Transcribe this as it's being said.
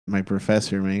my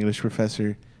professor, my English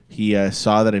professor, he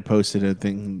saw that I posted a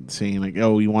thing saying like,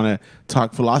 "Oh, we want to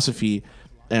talk philosophy,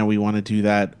 and we want to do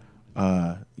that,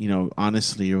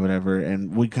 honestly or whatever,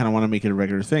 and we kind of want to make it a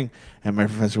regular thing." And my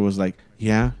professor was like,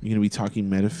 "Yeah, you're gonna be talking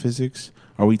metaphysics?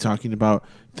 Are we talking about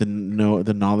the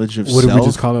knowledge of what self? What if we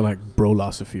just call it like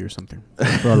brolosophy or something?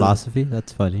 Philosophy?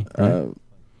 That's funny. Right?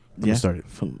 Yeah, start it.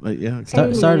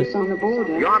 Start it.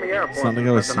 The Army Air Force Sound like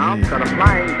I was has announced singing. that a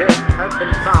flying disc has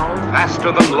been found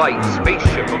faster than light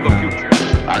spaceship of the future.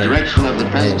 By direction of the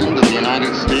President of the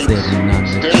United States, Sit in on the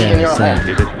stay in your chair, home.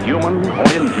 Is it human or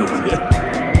inhuman?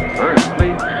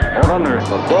 Earthly or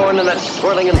unearthly? Born in that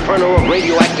swirling inferno of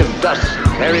radioactive dust,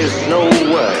 there is no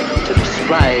word to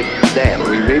describe them.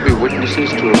 We may be witnesses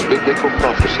to a biblical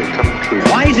prophecy come true.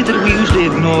 Why is it that we usually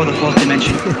ignore the fourth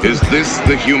dimension? Is this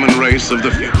the human race of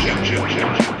the future?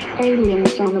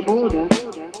 Aliens on the border.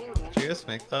 Did you guys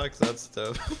make that? 'Cause that's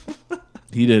dope.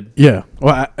 He did. Yeah.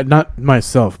 Well, not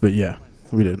myself, but yeah,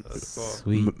 we did. That's cool.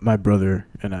 Sweet. My brother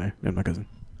and I and my cousin.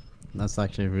 That's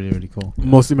actually really, really cool.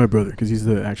 Mostly my brother, because he's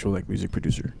the actual like music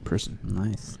producer person.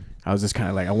 Nice. I was just kind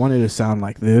of like, I wanted it to sound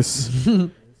like this,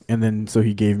 and then so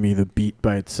he gave me the beat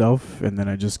by itself, and then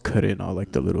I just cut in all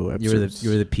like the little episodes. You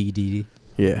were the PD.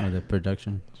 Yeah. Or the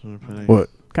production. What?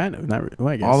 Kind of. Not. Well,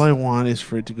 I guess. All I want is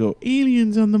for it to go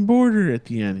aliens on the border at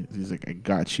the end. He's like, I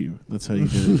got you. That's how you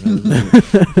do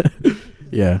it.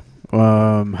 Yeah.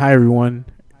 Hi everyone.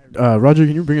 Roger,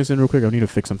 can you bring us in real quick? I need to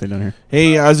fix something down here.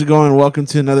 Hey, how's it going? Welcome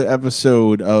to another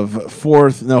episode of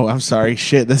fourth. No, I'm sorry.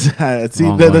 Shit. Welcome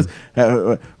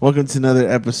to another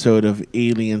episode of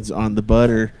Aliens on the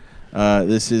Butter.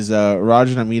 This is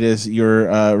Roger Namides,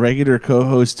 your regular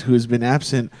co-host who has been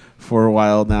absent for a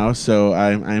while now. So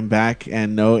I'm back,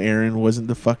 and no, Aaron wasn't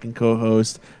the fucking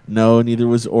co-host. No, neither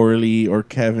was Orly or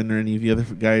Kevin or any of the other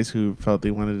guys who felt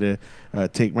they wanted to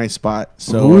take my spot.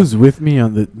 So who was with me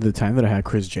on the time that I had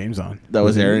Chris James on? That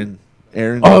was Aaron.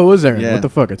 Aaron. Oh, it was Aaron. Yeah. What the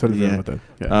fuck? I totally forgot about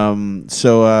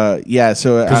that. Yeah.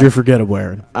 So because you're forgettable,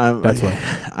 Aaron. That's why.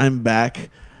 I'm back.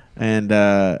 And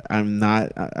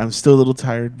I'm still a little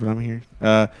tired, but I'm here.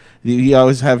 You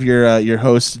always have your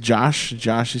host, Josh.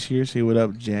 Josh is here. Say what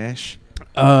up, Josh.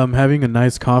 Having a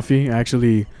nice coffee. I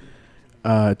actually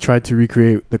tried to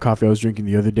recreate the coffee I was drinking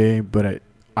the other day, but I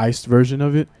iced version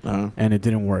of it, and it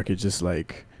didn't work. It just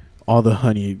like all the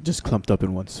honey just clumped up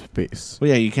in one space. Well,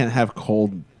 yeah, you can't have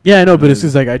cold. Yeah, I know, but it's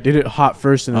just like I did it hot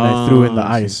first, and then I threw in the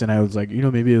ice, and I was like,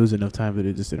 maybe it was enough time, but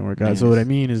it just didn't work out. So what I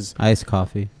mean is iced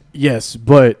coffee. Yes,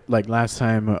 but like last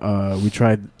time we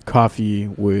tried coffee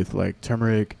with like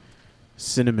turmeric,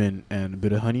 cinnamon, and a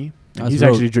bit of honey. And he's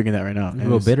actually drinking that right now. It's a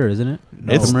little bitter, isn't it?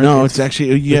 It's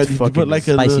actually you put like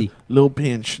a little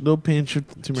pinch of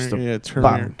turmeric,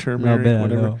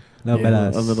 whatever. A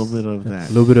little bit of that.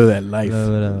 A little bit of that life.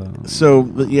 So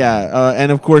yeah,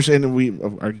 and of course,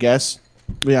 and our guests,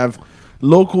 we have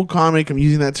local comic. I'm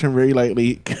using that term very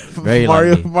lightly.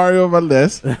 Mario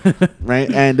Valdez,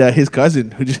 right? And his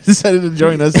cousin who just decided to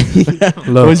join us.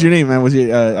 What was your name, man? I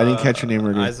didn't catch your name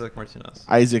earlier.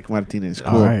 Isaac Martinez.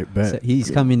 Cool. All right, bet. So he's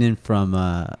coming in from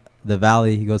the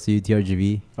Valley. He goes to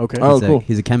UTRGV. Okay. Cool.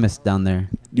 He's a chemist down there.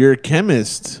 You're a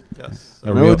chemist. Yes.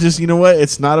 You know what?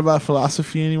 It's not about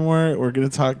philosophy anymore. We're gonna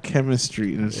talk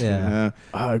chemistry. It'd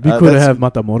be cool to have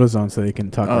Matamoros on so they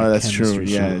can talk. Oh, that's chemistry.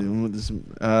 true. Yeah.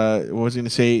 What was I gonna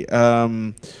say?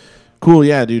 Cool.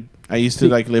 Yeah, dude. I used to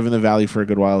live in the Valley for a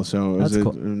good while, so it was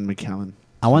cool. in McAllen.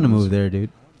 I want to move there,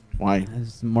 dude. Why?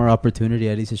 There's more opportunity.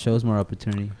 At least it shows more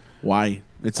opportunity. Why?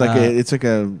 It's like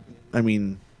I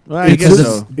mean. Well, I guess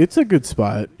so. It's a good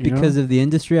spot. Because of the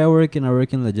industry I work in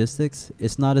logistics.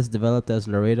 It's not as developed as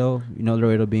Laredo.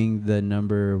 Laredo being the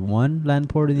number one land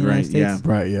port in the United States. Yeah.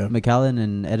 Right, yeah. McAllen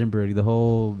and Edinburgh, the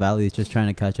whole valley is just trying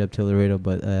to catch up to Laredo,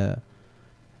 but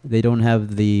they don't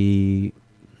have the,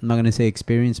 I'm not going to say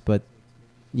experience, but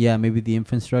yeah, maybe the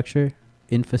infrastructure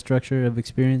of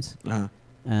experience.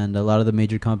 And a lot of the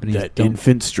major companies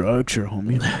infant structure,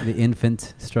 homie. The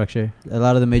infant structure. A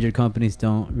lot of the major companies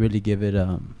don't really give it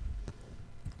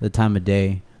the time of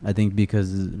day. I think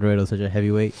because Laredo is such a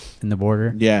heavyweight in the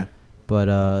border. Yeah.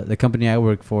 But the company I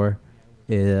work for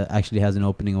actually has an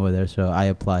opening over there, so I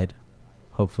applied.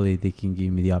 Hopefully they can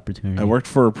give me the opportunity. I worked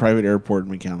for a private airport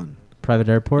in McAllen. Private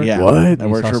airport? Yeah. What? I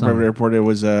worked for a private airport. It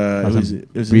was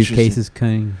briefcases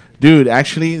cutting. Dude,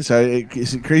 actually, so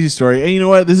it's a crazy story. And you know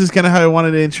what? This is kind of how I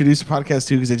wanted to introduce the podcast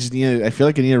too, because I feel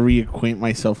like I need to reacquaint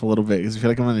myself a little bit because I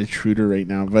feel like I'm an intruder right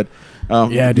now. But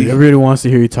yeah, dude, everybody wants to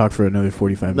hear you talk for another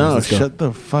 45 minutes. No, shut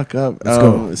the fuck up. Let's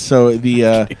go. So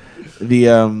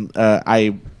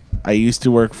I used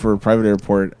to work for a private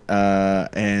airport,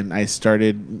 and I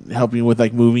started helping with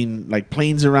like moving like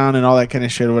planes around and all that kind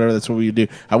of shit or whatever. That's what we would do.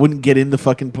 I wouldn't get in the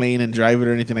fucking plane and drive it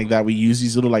or anything like that. We use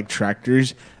these little like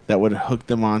tractors that would hook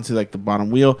them onto like the bottom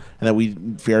wheel, and that we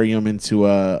ferry them into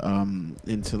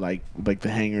like the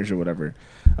hangars or whatever.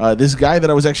 This guy that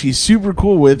I was actually super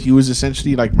cool with, he was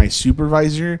essentially like my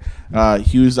supervisor.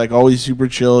 He was like always super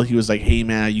chill. He was like, "Hey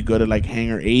man, you go to like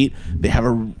hangar 8. They have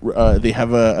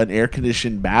an air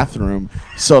conditioned bathroom,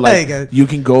 so like you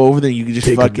can go over there. You can just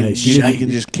fucking you can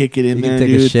just kick it in there, take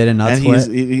dude." A shit and not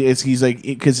sweat. He's like,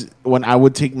 because when I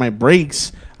would take my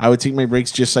breaks, I would take my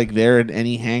breaks just like there at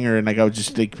any hangar, and like I would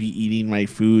just like be eating my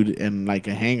food in like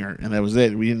a hangar, and that was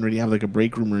it. We didn't really have like a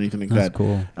break room or anything like That's that.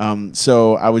 Cool.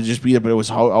 So I would just be there, but it was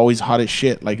always hot as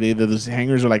shit. Like those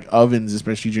hangars are like ovens,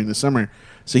 especially during the summer.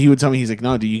 So he would tell me, he's like,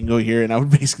 "No, dude, you can go here," and I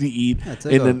would basically eat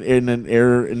in an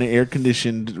air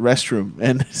conditioned restroom,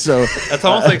 and so that's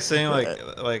almost like saying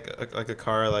like a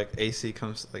car like AC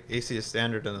comes like AC is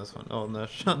standard in this one. Oh no,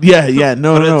 yeah,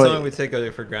 no, but no, it's something we take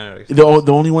for granted. The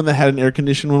only one that had an air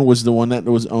conditioned one was the one that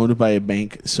was owned by a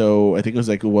bank. So I think it was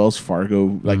like a Wells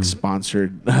Fargo like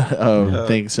sponsored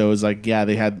thing. So it was like, yeah,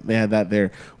 they had that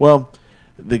there. Well,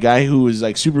 the guy who was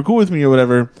like super cool with me or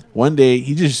whatever, one day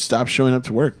he just stopped showing up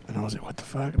to work, and I was like, "What the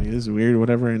fuck? Like, this is weird, or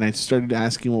whatever." And I started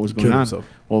asking what was going on. Himself.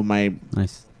 Well, my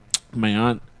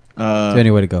aunt. Any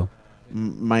way to go.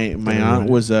 My aunt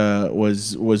was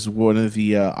one of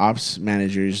the ops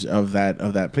managers of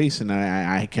that place, and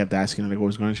I kept asking her like what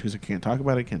was going on. She was like, can't talk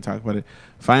about it.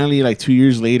 Finally, like 2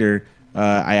 years later,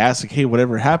 I asked like, hey,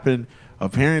 whatever happened?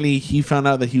 Apparently, he found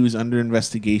out that he was under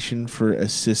investigation for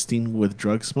assisting with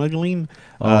drug smuggling.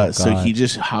 So he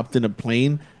just hopped in a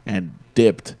plane and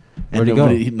dipped. And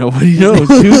nobody knows,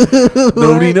 dude.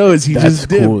 Nobody knows. He just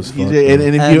dipped. Cool as fuck,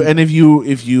 and if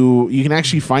you can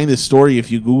actually find this story if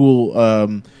you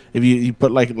Google if you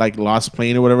put like lost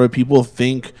plane or whatever. People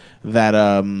think that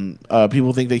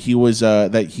he was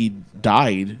that he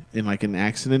died in like an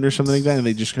accident or something like that, and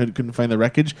they just couldn't find the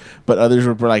wreckage. But others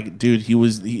were like, dude,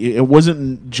 it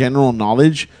wasn't general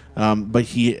knowledge, but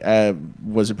he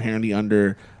was apparently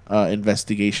under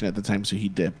investigation at the time, so he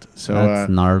dipped. So that's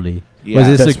gnarly. Yeah,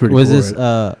 was this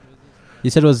you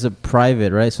said it was a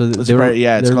private, right? So they were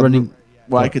running.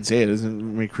 Well, I could say it. It's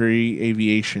McCreary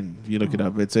Aviation. If you look it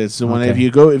up, it's the one. If you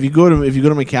go to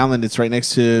McAllen, it's right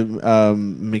next to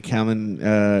McAllen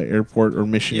Airport or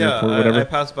Mission Airport, whatever. I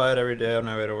pass by it every day on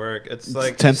my way to work. It's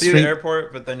like 10th you see Street? the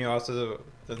airport, but then you also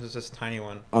there's this tiny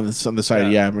one on the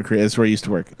side. Yeah, McCreary. That's where I used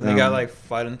to work. They got like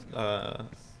flight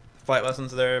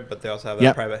lessons there, but they also have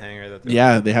that private hangar. They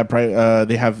have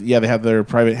their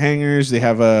private hangars. They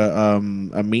have a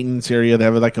maintenance area. They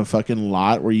have like a fucking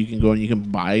lot where you can go and you can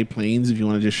buy planes if you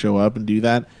want to just show up and do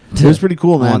that. It was pretty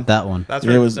cool, man. I want that one. That's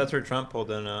where Trump pulled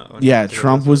in.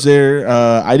 Trump was there.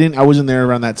 I wasn't there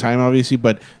around that time, obviously,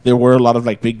 but there were a lot of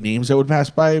like big names that would pass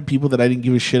by, people that I didn't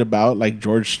give a shit about, like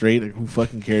George Strait. Like, who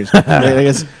fucking cares? I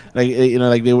guess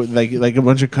they would like a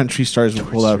bunch of country stars would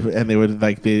pull up, and they would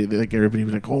like everybody would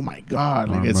be like, oh my god,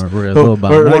 like it's or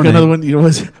like another one. You know,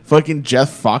 was fucking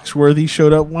Jeff Foxworthy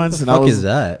showed up once, what and the fuck is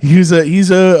that? He's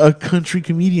a country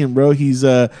comedian, bro. He's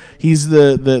the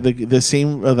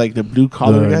same like the blue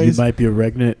collar guy. You might be a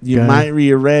redneck. You might be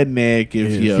a redneck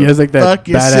if you. He has like that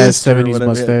badass 70s whatever.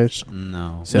 mustache.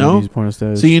 No. 70s porn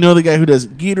mustache. So you know the guy who does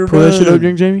Get Her Pull Done. that shit up,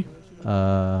 drink, Jamie? You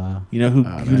know who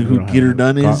Get Her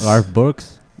Done is? Garth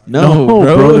Brooks? No,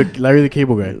 bro. Larry the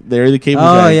Cable Guy. Larry the Cable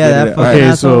Guy. Oh, yeah. That fucking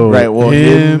asshole. Right, well,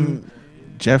 him,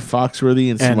 Jeff Foxworthy,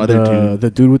 and some other dude.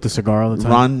 The dude with the cigar all the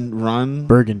time. Ron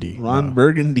Burgundy.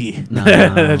 Burgundy. No.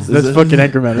 that's fucking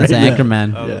Anchorman, right? That's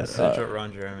Anchorman. Oh, yeah.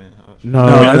 Ron Jeremy. No,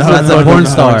 that's a porn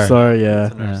star. Yeah.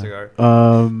 It's another cigar.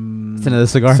 It's another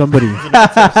cigar. Somebody.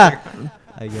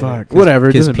 Fuck. Whatever.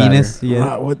 It doesn't penis. matter.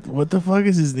 Yeah. What the fuck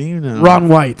is his name now? Ron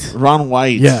White. Ron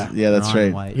White. Yeah. That's Ron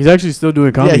right. White. He's actually still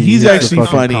doing comedy. Yeah, he's actually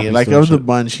fucking funny. comedy Like store of the shit.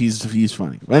 bunch, he's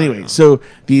funny. But anyway, so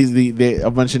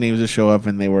a bunch of names would show up,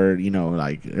 and they were,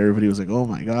 like everybody was like, "Oh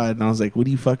my god!" And I was like, "What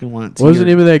do you fucking want?" What was the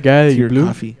name of that guy that you blew?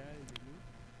 Coffee.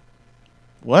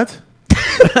 What?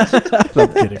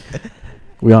 I'm kidding.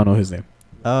 We all know his name.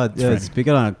 Oh, yeah.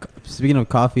 Speaking of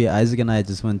coffee, Isaac and I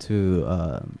just went to,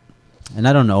 and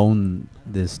I don't own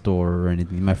this store or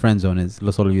anything. My friends own it.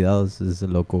 Los Olvidados is a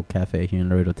local cafe here in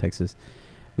Laredo, Texas.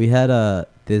 We had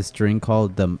this drink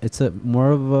called it's more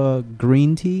of a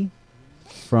green tea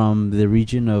from the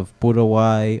region of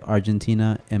Paraguay,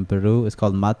 Argentina, and Peru. It's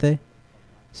called mate.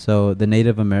 So the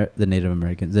natives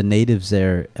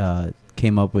there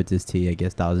came up with this tea, I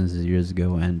guess, thousands of years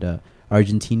ago, and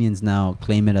Argentinians now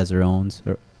claim it as their own,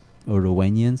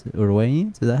 Uruguayans,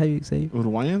 is that how you say it?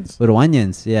 Uruguayans?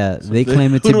 Uruguayans, yeah. So They the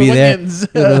claim it to be there.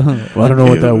 Well, I don't know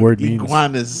what that word means.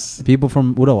 Iguanas. People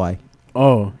from Uruguay.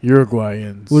 Oh,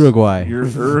 Uruguayans. Uruguay.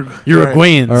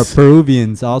 Uruguayans. Or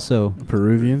Peruvians also.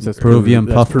 Peruvians. That's Peruvian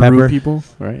Peru, puff that's Peru pepper. people,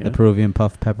 right? The Peruvian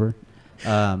puff pepper.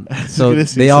 So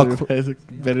they all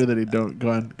better that he don't.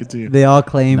 Go on, continue. they all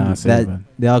claim Nah, say it, that man.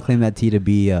 they all claim that tea to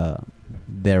be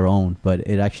their own, but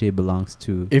it actually belongs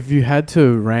to. If you had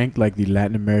to rank like the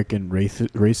Latin American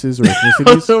races or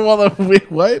ethnicities, Wait,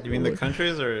 what? You mean the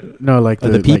countries or? no, like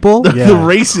The people? Like, The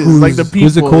races, like the people.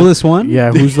 Who's the coolest one?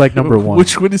 Yeah, who's like number one?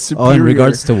 Which one is superior? Oh, in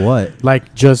regards to what?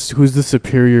 Like just who's the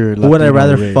superior? Who would I Latino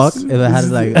rather race? fuck if I had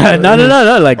like?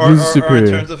 No. Like Or, who's or in superior?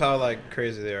 terms of how like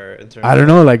crazy they are. In terms I don't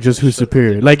know. Like just who's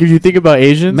superior? Like if you think about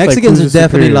Asians, Mexicans like, are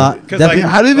definitely lot. definitely.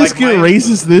 How did this get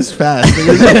racist this fast?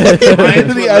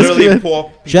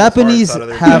 Japanese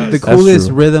have the That's coolest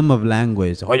true. rhythm of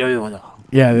language.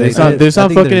 Yeah, they I sound think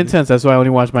fucking they're- intense. That's why I only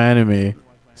watch my anime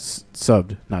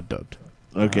subbed, not dubbed.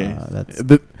 Okay. That's,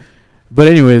 But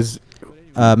anyways,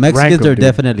 Mexicans rank 'em, are dude.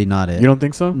 definitely not it. you don't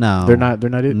think so? No. they're not. They're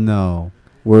not it. No,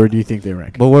 Where do you think they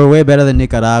rank? but we're way better than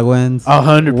Nicaraguans.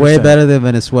 100%. Way better than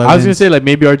Venezuelans. I was gonna say like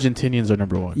maybe Argentinians are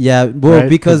number one. Yeah, well, right?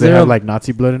 because they they're have like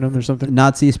Nazi blood in them or something.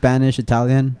 Nazi, Spanish,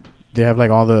 Italian. They have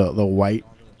like all the white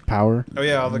power. Oh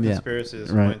yeah, all the Yeah. conspiracies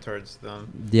Right. point towards them.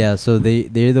 Yeah, so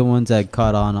they're the ones that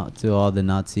caught on to all the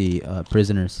Nazi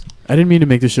prisoners. I didn't mean to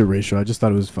make this shit racial. I just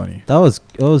thought it was funny.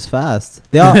 It was fast.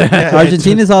 They all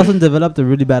Argentinians also developed a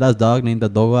really badass dog named the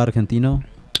Dogo Argentino.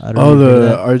 I don't know Oh, if you heard the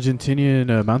that.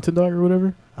 Argentinian mountain dog or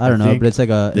whatever. I don't know, think. but it's like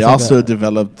a. They it's like also a-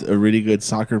 developed a really good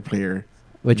soccer player.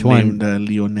 which one? Named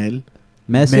Lionel.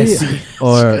 Messi,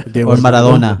 or They or was-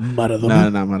 Maradona. Maradona. No,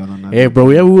 not Maradona. Hey, bro,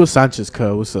 we have Hugo Sanchez.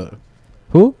 What's up?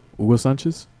 Who? Hugo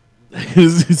Sanchez?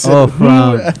 Oh,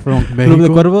 from Club de Mexico?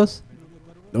 Cuervos.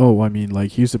 Oh, I mean,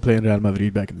 like he used to play in Real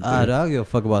Madrid back in the day. I don't give a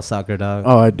fuck about soccer, dog.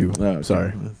 Oh, I do. Oh, okay.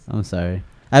 Sorry. I'm sorry.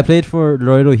 I played for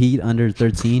Laredo Heat under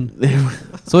 13.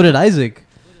 So did Isaac.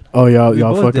 Oh, y'all We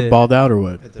both fucking did. balled out or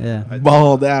what? I did- Yeah. I did-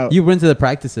 Balled out. You went to the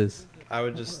practices. I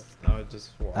would just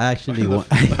walk. I actually wa-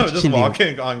 I was just actually-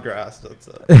 walking on grass. That's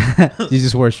it. You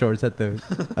just wore shorts at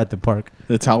the park.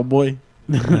 The towel boy.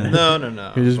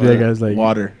 No. You just be like, guys, like,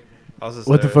 Water. I was just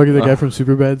what the there. fuck did the guy from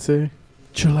Superbad say?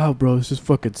 Chill out, bro. It's just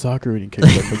fucking soccer and he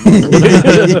kicks up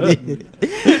the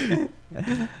ball.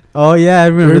 Oh yeah, I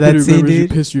remember Everybody that scene, remembers you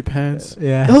dude. pissed your pants.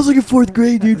 Yeah. That was like in 4th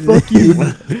grade, dude. Fuck you.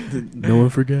 No one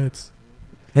forgets.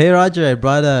 Hey Roger, I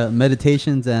brought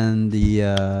Meditations and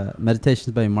the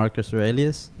Meditations by Marcus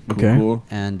Aurelius Okay. Cool.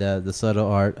 and The Subtle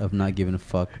Art of Not Giving a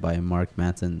Fuck by Mark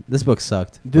Manson. This book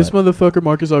sucked. This but motherfucker,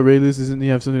 Marcus Aurelius, doesn't he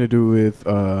have something to do with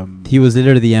he was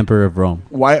literally the emperor of Rome.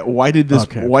 Why did this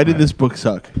Okay, Why did alright. this book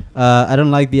suck? I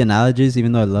don't like the analogies,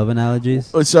 even though I love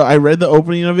analogies. So I read the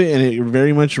opening of it, and it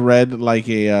very much read like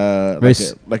a Very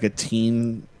s- like a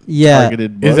teen Yeah,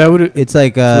 targeted book. Is that what it? it's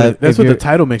like that's if what the you're-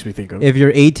 title makes me think of. if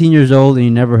you're 18 years old and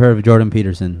you never heard of Jordan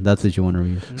Peterson, that's what you want to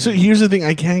read. So here's the thing: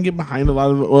 I can't get behind a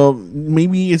lot of. Well,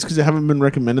 maybe it's because I haven't been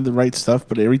recommended the right stuff.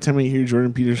 But every time I hear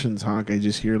Jordan Peterson talk, I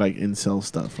just hear like incel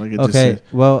stuff. Like it Okay, just.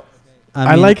 well,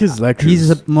 I mean, like his lectures.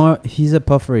 He's a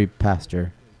puffery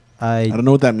pastor. I don't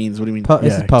know what that means. What do you mean? It's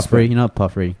Yeah, a puffery, explain. you know,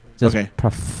 puffery. Just Okay.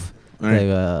 puff. All right.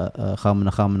 Like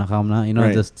hamna, you know,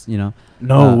 Right. just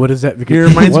no, what is that? He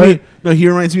reminds What? me. No, he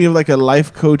reminds me of like a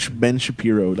life coach, Ben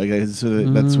Shapiro. Like that's what. I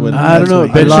don't that's know, what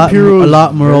he Ben a does. lot, Shapiro a is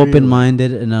lot more very,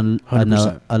 open-minded and a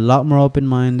 100%. lot more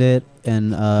open-minded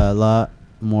and a lot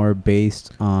more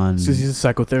based on. Because he's a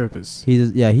psychotherapist,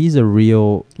 He's a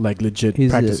real like legit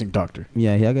He's a- practicing doctor.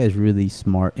 yeah. That guy's really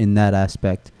smart in that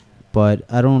aspect, but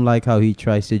I don't like how he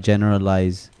tries to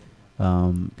generalize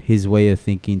his way of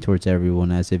thinking towards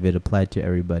everyone as if it applied to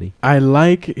everybody. I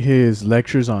like his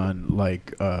lectures on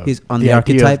like He's on the the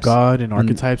idea of archetypes? God and On-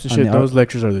 archetypes and on shit. the ar- Those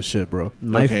lectures are the shit, bro.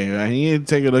 Okay, I need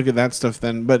to take a look at that stuff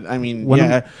then. But I mean, One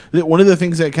yeah, one of the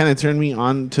things that kind of turned me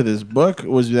on to this book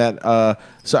was that.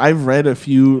 So I've read a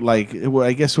few like what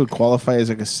I guess would qualify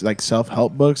as like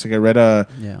self-help books. Like I read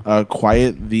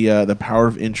Quiet the Power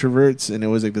of Introverts, and it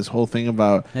was like this whole thing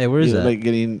about Hey, where is that? like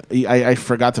getting. I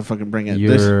forgot to fucking bring it.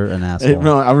 You're an asshole.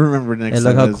 No, I'll remember next. Hey,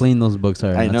 look time. how clean those books are.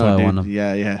 I That's know, why I dude. want them.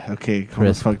 Yeah. Okay, calm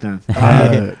the Crisp. fuck down.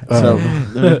 Uh, So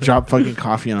let me drop fucking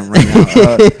coffee on him right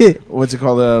now. What's it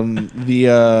called? So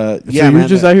Yeah, you're man.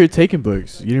 just out here taking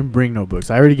books. You didn't bring no books.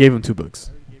 I already gave him 2 books.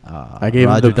 I gave him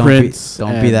Roger, the don't Prince.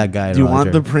 Don't be and that guy. Do you Roger.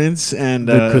 want the Prince and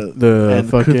the and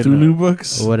fucking Cthulhu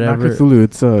books? Whatever. Not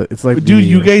Cthulhu. It's like Dude, the,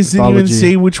 you guys didn't even mythology.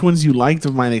 say which ones you liked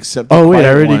of mine except. The Oh wait, I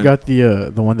Quiet already one. got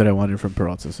the one that I wanted from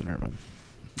Peralta Cinnamon.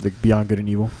 like Beyond Good and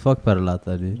Evil. Fuck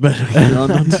Peralata, dude.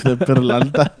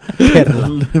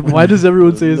 Why does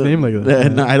everyone say his name like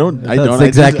that? No, I don't. That's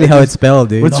exactly how it's spelled,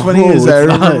 dude. What's funny is it's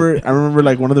I remember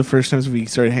like one of the first times we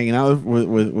started hanging out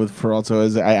with Peralta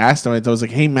is I asked him, I was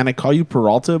like, hey man, I call you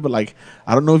Peralta, but like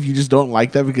I don't know if you just don't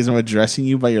like that because I'm addressing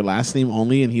you by your last name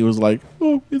only, and he was like,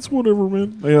 oh, it's whatever,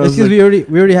 man. Like, It's because we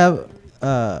already have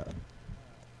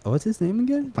what's his name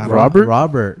again? Robert?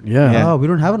 Robert. Yeah. Oh, we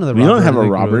don't have another we Robert. don't have a in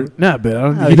the Robert. group. Nah, but I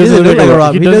don't, No, he doesn't look like a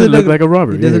Robert. He doesn't look like a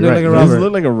Robert. He doesn't look like a Does Robert. he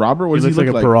look like a Robert? What He does he looks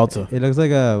look like a Peralta. It looks like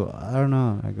a, I don't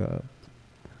know, like a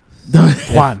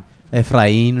Juan.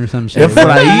 Efrain or some shit.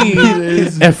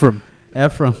 Ephraim.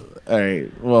 Ephraim. All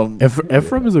right. Well,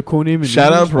 Ephraim is a cool name. In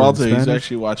shout out English or in Peralta. He's Spanish.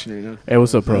 actually watching right now. Hey,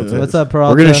 what's up, Peralta? What's up,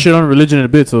 Peralta? We're gonna shit on religion in a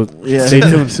bit, so Yeah. stay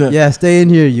tuned. Yeah, stay in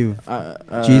here, you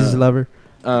Jesus lover.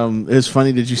 It's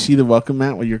funny. Did you see the welcome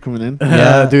mat when you're coming in?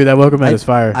 Yeah, dude, that welcome mat is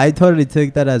fire. I totally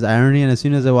took that as irony, and as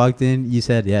soon as I walked in, you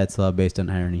said, "Yeah, it's based on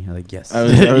irony." I'm like, "Yes."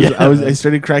 I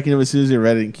started cracking up as soon as I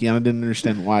read it, and Kiana didn't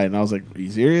understand why, and I was like, "Are you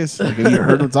serious? Like, have you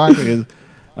heard him talk?"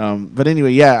 But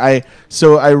anyway, yeah.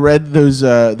 I read those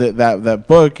that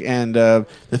book, and the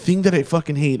thing that I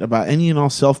fucking hate about any and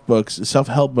all self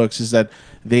help books, is that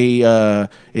they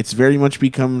it's very much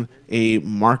become a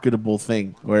marketable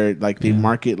thing where like they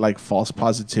market like false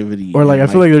positivity, or like I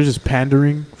feel like they're just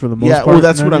pandering for the most part. Yeah, well,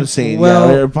 that's what I'm saying.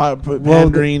 Well,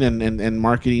 pandering and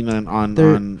marketing on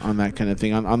that kind of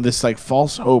thing, on this like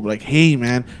false hope, like, hey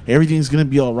man, everything's gonna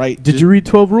be all right. Did you read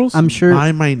 12 Rules? I'm sure.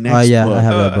 Buy my next yeah, book. I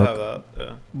have that I book. have that.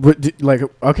 Yeah. But like,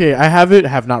 okay, I have it.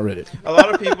 Have not read it. A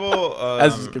lot of people.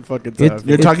 As you can fucking tell.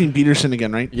 You're talking Peterson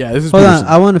again, right? Yeah, this is. Hold Peterson.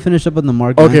 on, I want to finish up on the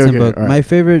Mark Okay, Manson okay, book. all right. My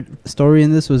favorite story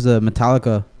in this was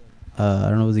Metallica. I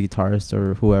don't know, if it was a guitarist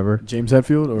or whoever. James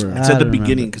Hetfield, or It's at the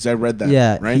beginning because I read that.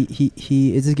 Yeah, right. He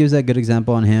it just gives that good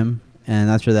example on him, and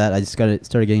after that, I just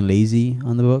started getting lazy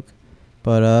on the book,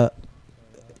 but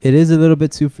it is a little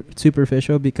bit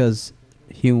superficial because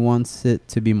he wants it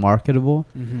to be marketable.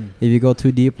 Mm-hmm. If you go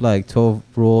too deep, like 12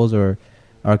 Rules or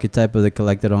Archetype of the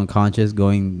Collected Unconscious,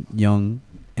 going young,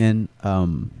 and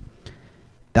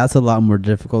that's a lot more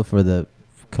difficult for the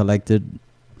collected,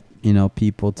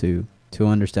 people to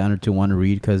understand or to want to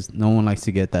read, because no one likes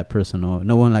to get that personal.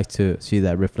 No one likes to see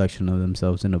that reflection of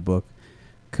themselves in a book,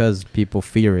 because people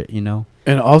fear it,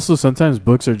 And also, sometimes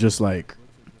books are just like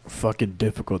fucking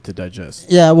difficult to digest.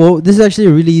 Yeah, well, this is actually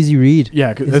a really easy read.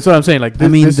 Yeah, that's what I'm saying. Like,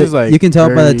 this is like, you can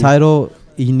tell by the title.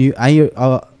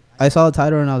 I saw the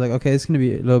title and I was like, okay, it's gonna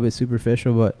be a little bit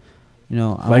superficial, but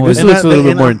like this looks a little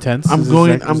bit more intense. I'm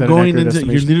going into.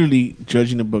 You're literally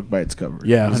judging a book by its cover.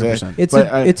 Yeah, 100%.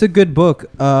 It's a good book.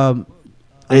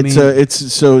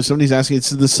 So somebody's asking. It's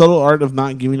The Subtle Art of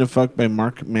Not Giving a Fuck by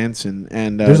Mark Manson,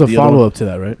 and there's a follow up to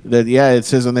that, right? It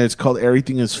says on there. It's called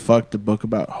Everything Is Fucked, a book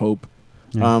about hope.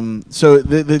 Yeah. So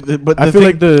but I feel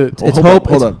like it's hope.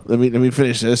 Hold up. Let me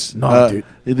finish this. No,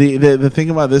 dude. The thing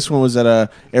about this one was that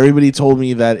everybody told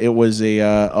me that it was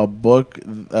a book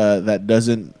that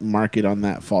doesn't market on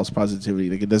that false positivity.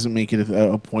 Like, it doesn't make it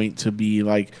a point to be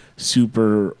like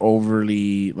super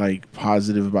overly like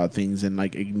positive about things and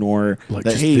like ignore like that.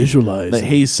 Just Hey, visualize. that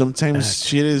hey, sometimes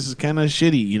shit is kind of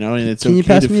shitty, and it's Can you okay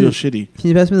pass to me feel the- shitty. Can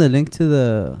you pass me the link to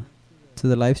the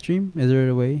live stream? Is there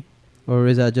a way, or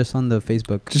is that just on the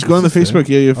Facebook? Just go on the Facebook.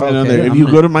 Yeah, you'll find it on Okay, there. If I'm you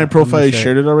gonna- go to my I'm profile, gonna I share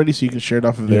shared it already, so you can share it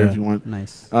off of there if you want.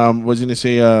 Nice. Was gonna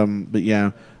say, but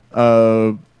yeah.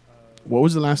 What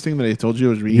was the last thing that I told you I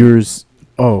was reading? Yours.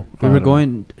 Oh, We were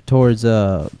going towards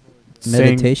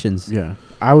meditations. Yeah,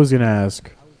 I was gonna ask.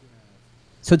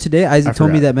 So today, Isaac told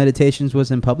me forgot. that meditations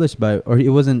wasn't published by, or it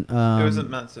wasn't. it wasn't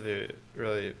meant to be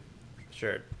really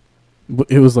shared.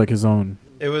 It was like his own.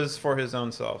 It was for his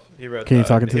own self. He wrote. Can you that.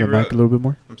 talk into He the mic wrote- a little bit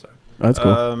more? I'm sorry. Oh, that's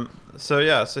cool.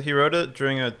 So he wrote it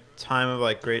during a time of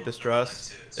like great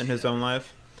distress in his own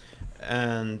life,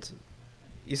 and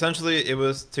essentially it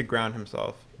was to ground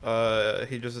himself.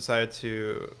 He just decided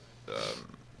to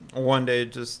one day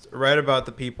just write about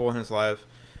the people in his life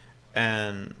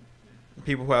and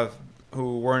people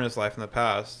who were in his life in the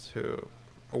past who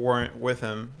weren't with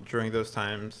him during those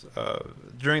times.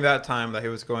 During that time that he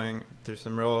was going through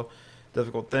some real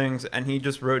difficult things, and he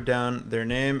just wrote down their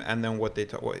name and then what they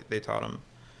taught him,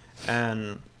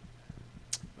 and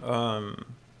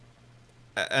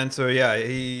so yeah,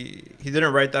 he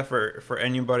didn't write that for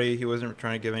anybody. He wasn't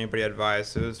trying to give anybody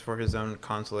advice. It was for his own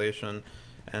consolation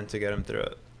and to get him through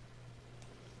it.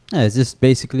 Yeah, it's just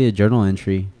basically a journal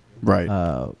entry, Right.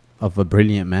 of a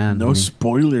brilliant man. No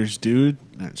spoilers, dude.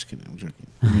 No, just kidding. I'm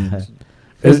joking.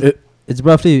 It's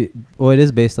roughly, it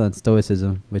is based on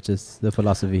Stoicism, which is the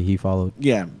philosophy he followed.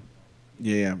 Yeah.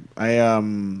 I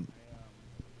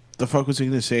the fuck was I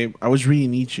going to say? I was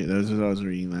reading Nietzsche. That was what I was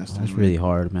reading last time. That's really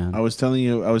hard, man. I was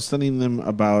telling them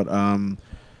about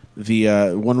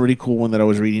the one really cool one that I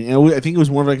was reading. And I think it was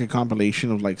more of like a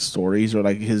compilation of like stories or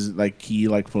like his like key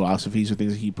like philosophies or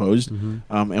things that he posed.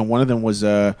 And one of them was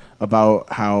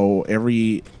about how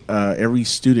every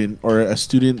student or a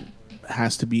student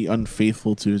has to be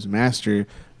unfaithful to his master,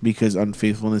 because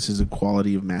unfaithfulness is a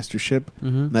quality of mastership.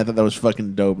 And I thought that was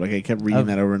fucking dope. Like I kept reading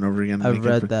that over and over again. I've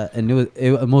read that, and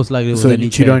it most likely was. So you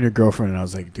cheat on your girlfriend, and I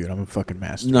was like, dude, I'm a fucking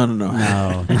master. No.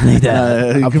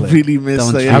 I completely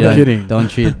missed. I'm kidding. Don't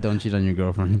cheat on your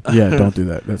girlfriend. Yeah, don't do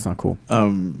that. That's not cool.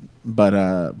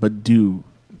 But do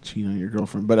cheat on your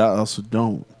girlfriend. But I also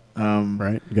don't.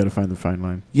 Right, you got to find the fine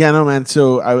line. Yeah, no, man.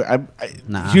 So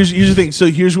here's the thing. So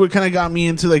here's what kind of got me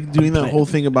into like doing that whole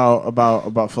thing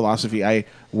about philosophy. I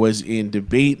was in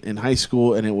debate in high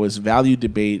school, and it was value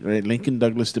debate, right? Lincoln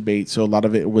Douglas debate. So a lot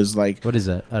of it was like, what is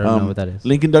that? I don't know what that is.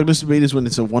 Lincoln Douglas debate is when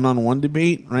it's a one-on-one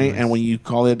debate, right? Nice. And when you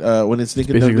call it when it's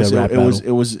Lincoln Basically Douglas,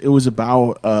 it was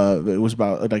about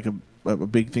like a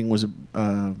big thing was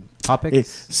topic. It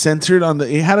centered on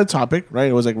it had a topic, right?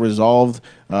 It was like resolved.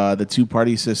 The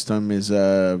two-party system is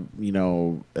a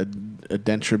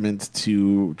detriment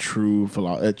to true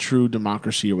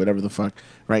democracy or whatever the fuck,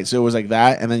 right? So it was like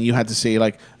that, and then you had to say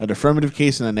like an affirmative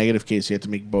case and a negative case. You had to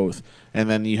make both, and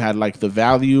then you had like the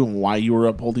value and why you were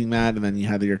upholding that, and then you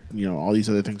had your all these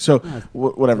other things. So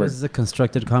whatever. Was this a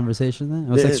constructed conversation then?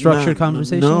 It was like structured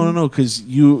conversation. No, because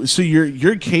your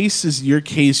case is your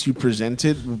case. You present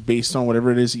it based on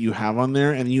whatever it is that you have on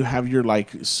there, and you have your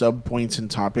like sub points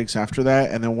and topics after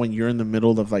that, and then when you're in the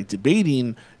middle of like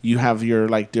debating, you have your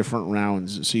like different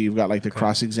rounds. So you've got like the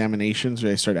cross examinations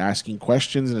where I start asking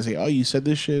questions and I say, "Oh, you said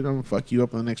this shit. I'm gonna fuck you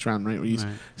up in the next round," right?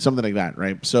 Something like that,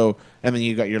 right? So and then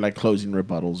you got your like closing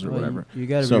rebuttals or whatever. You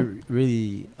gotta be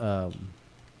really.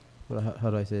 How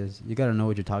do I say this? You gotta know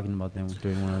what you're talking about then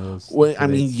during one of those. Well, I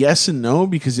mean, yes and no,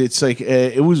 because it's like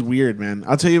it was weird, man.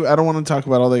 I'll tell you, I don't want to talk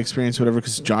about all the experience, or whatever,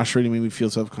 because Josh already made me feel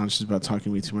self-conscious about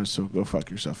talking way too much. So go fuck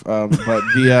yourself. But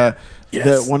the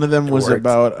one of them was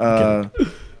about.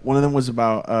 One of them was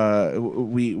about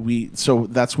we. So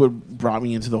that's what brought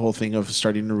me into the whole thing of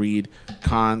starting to read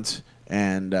Kant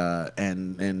and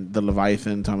the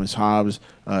Leviathan, Thomas Hobbes,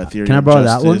 theory. Can I borrow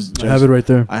that one? I have it right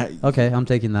there. Okay, I'm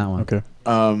taking that one. Okay.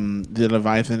 The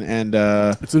Leviathan and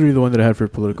it's literally the one that I had for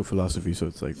political philosophy. So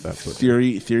it's like that's what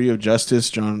theory of justice.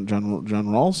 John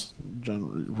Rawls,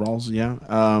 yeah.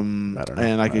 I don't know.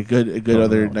 And like a good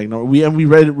other like no. We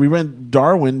read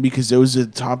Darwin because there was a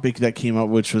topic that came up,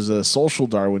 which was a social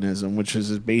Darwinism, which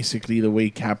is basically the way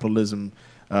capitalism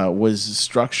was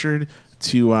structured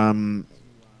to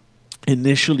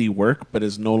initially work, but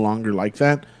is no longer like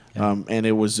that. Yeah. And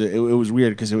it was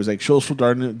weird because it was like social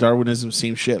Darwinism,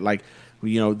 same shit. Like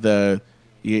the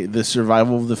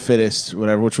survival of the fittest,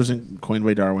 whatever, which wasn't coined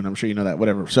by Darwin. I'm sure you know that.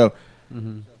 Whatever. So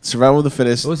survival of the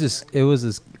fittest. It was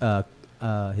his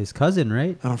cousin,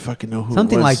 right? I don't fucking know who.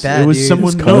 Something it was. like that. It was dude.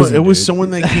 someone. Cousin, it was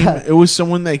someone that came. It was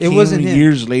someone that came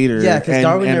years later. Yeah, because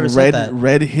Darwin never read said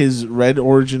that. read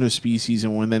Origin of Species,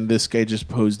 and then this guy just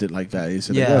posed it like that. He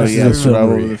said,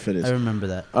 survival of the fittest. I remember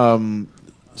that.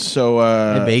 So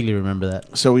I vaguely remember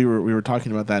that. So we were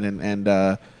talking about that,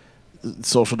 and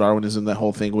social Darwinism. That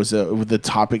whole thing was the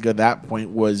topic at that point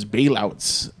was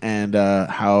bailouts, and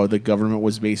how the government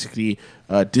was basically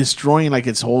destroying like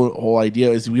its whole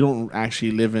idea is we don't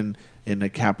actually live in a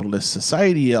capitalist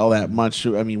society all that much.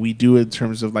 I mean, we do in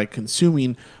terms of like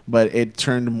consuming, but it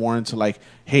turned more into like,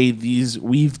 hey,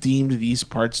 we've deemed these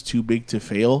parts too big to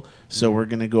fail, so we're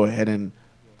gonna go ahead and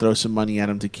throw some money at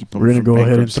them to keep them. We're gonna go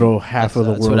ahead and throw half of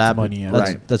the world's money at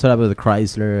them. That's what happened with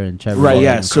Chrysler and Chevrolet. Right,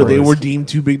 yeah. So they were deemed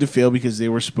too big to fail because they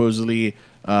were supposedly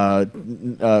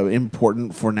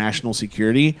important for national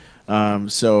security.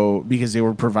 So because they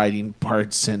were providing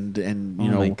parts and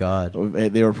my God,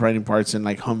 they were providing parts and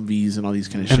like Humvees and all these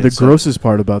kind of shit. And the grossest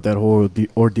part about that whole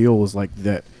ordeal was like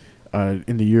that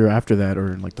in the year after that,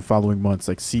 or in like the following months,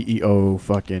 like CEO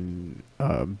fucking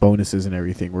bonuses and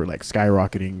everything were like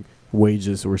skyrocketing.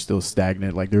 Wages were still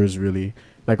stagnant. Like there was really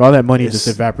like all that money just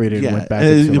evaporated and went back.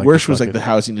 The worst was like the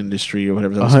housing industry or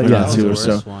whatever. That was the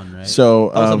worst one, right? So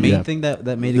that was the main thing that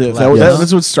made it collapse.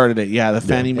 That's what started it. Yeah, the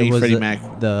Fannie Mae, Freddie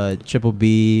Mac, the Triple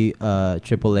B,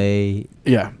 Triple A.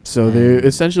 Yeah, so they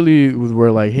essentially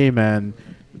were like, "Hey, man,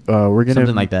 we're gonna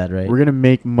something like that, right? We're gonna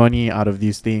make money out of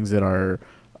these things that are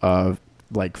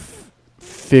like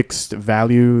fixed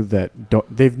value that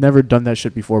they've never done that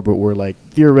shit before, but we're like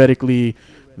theoretically."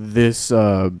 this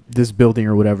building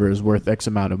or whatever is worth X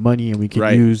amount of money, and we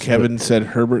can use. Kevin said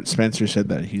Herbert Spencer said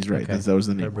that. He's right. Okay. That was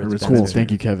the name. Herbert Cool. Spencer.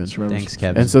 Thank you, Kevin. Thanks,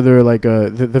 Kevin. And so they're like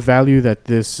the value that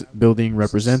this building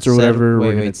represents or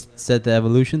whatever. Said the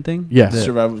evolution thing. Yeah,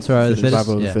 survival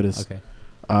of the fittest. Okay.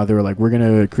 They were like, we're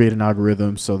gonna create an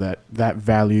algorithm so that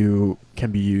value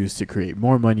can be used to create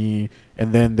more money,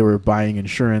 and then they were buying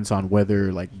insurance on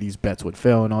whether like these bets would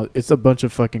fail and all. It's a bunch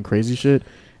of fucking crazy shit.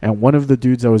 And one of the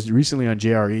dudes that was recently on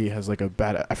JRE has like a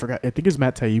bad. I forgot. I think it's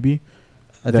Matt Taibbi.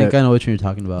 I think I know what you're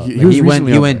talking about. He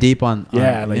went deep on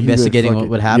like investigating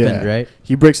what happened, right?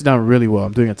 He breaks it down really well.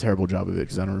 I'm doing a terrible job of it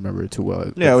because I don't remember it too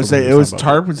well. Yeah, it was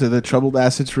TARP, which is the Troubled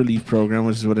Assets Relief Program,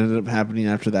 which is what ended up happening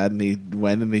after that. And they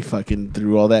went and they fucking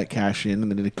threw all that cash in,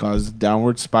 and then it caused a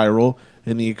downward spiral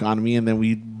in the economy. And then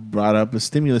we brought up a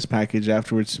stimulus package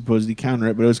afterwards, supposedly counter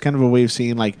it. But it was kind of a way of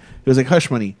saying like it was like hush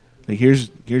money. Like here's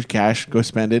cash, go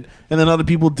spend it, and then other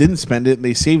people didn't spend it and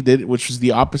they saved it, which was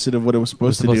the opposite of what it was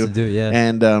supposed to do. Yeah.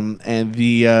 And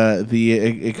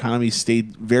the economy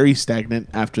stayed very stagnant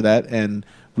after that, and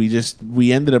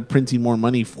we ended up printing more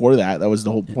money for that. That was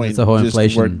the whole point. That's the whole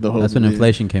inflation. That's when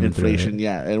inflation came into it. Inflation,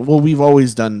 yeah. And well, we've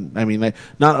always done. I mean, like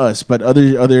not us, but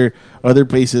other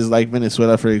places like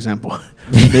Venezuela, for example.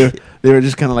 They were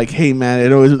just kind of like, hey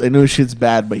man, I know shit's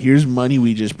bad, but here's money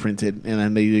we just printed, and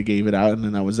then they gave it out, and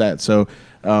then that was that. So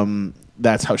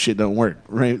that's how shit don't work,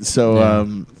 right?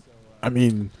 So I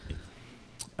mean,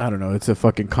 I don't know. It's a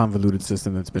fucking convoluted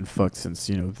system that's been fucked since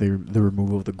the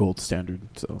removal of the gold standard.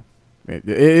 So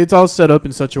it's all set up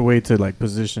in such a way to like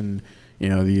position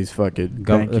these fucking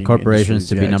corporations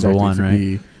to be number one, right?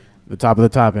 Be the top of the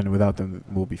top, and without them,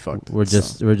 we'll be fucked. We're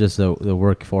just the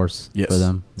workforce for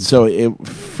them. So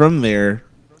from there,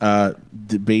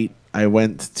 debate. I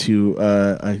went to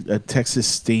a Texas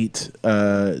State,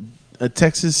 a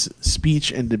Texas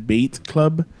Speech and Debate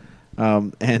Club,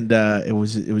 and it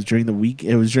was during the week.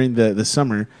 It was during the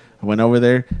summer. I went over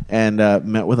there and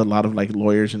met with a lot of like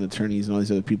lawyers and attorneys and all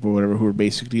these other people, or whatever, who were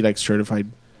basically like certified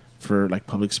for like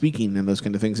public speaking and those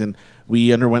kind of things. And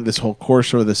we underwent this whole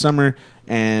course over the summer,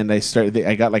 and I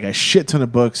got like a shit ton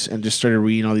of books and just started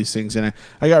reading all these things, and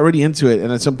I got really into it.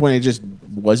 And at some point I just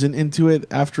wasn't into it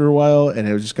after a while, and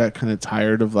I just got kind of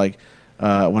tired of like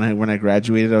when I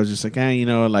graduated, I was just like,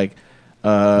 like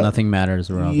nothing matters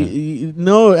around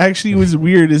no, actually it was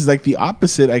weird. It's like the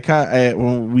opposite.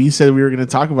 When we said we were going to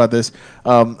talk about this,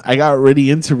 I got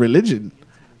really into religion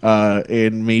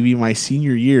in maybe my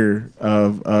senior year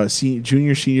of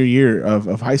senior year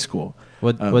of high school.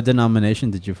 What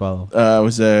denomination did you follow? I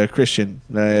was a Christian.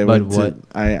 But what?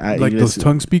 I like those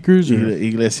tongue speakers?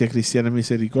 Iglesia Cristiana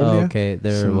Misericordia. Oh, okay.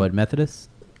 They're what, Methodists?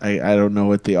 I don't know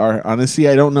what they are. Honestly,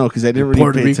 I don't know because I didn't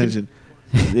really pay attention.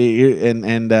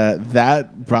 That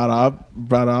brought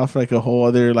off like a whole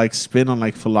other like spin on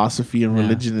like philosophy and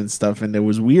religion and stuff, and it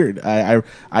was weird.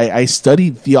 I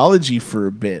studied theology for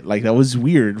a bit. Like that was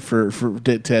weird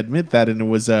to admit that, and it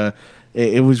was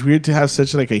it was weird to have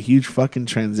such like a huge fucking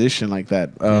transition like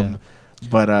that.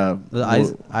 But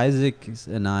Isaac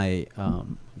and I,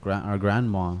 our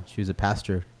grandma, she was a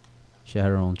pastor. She had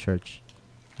her own church.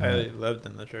 I lived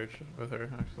in the church with her,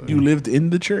 actually. You lived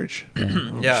in the church?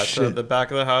 Yeah, so the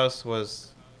back of the house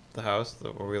was the house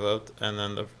where we lived, and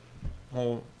then the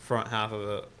whole front half of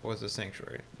it was a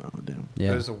sanctuary. Oh, damn.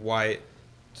 Yeah. It was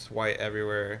just white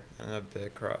everywhere, and a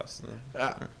big cross.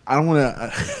 I don't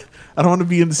want to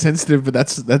be insensitive, but that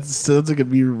sounds like it'd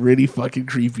be really fucking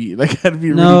creepy. Like I'd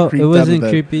be really creeped out. No, it wasn't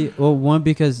creepy. Well, one,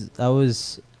 because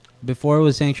before it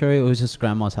was sanctuary, it was just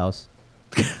grandma's house.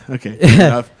 Okay, fair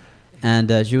enough.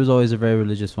 And she was always a very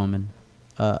religious woman.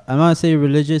 I'm not say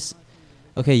religious.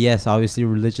 Okay, yes, obviously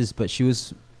religious, but she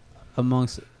was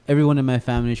amongst everyone in my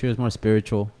family. She was more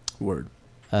spiritual. Word.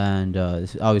 And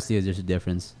obviously there's a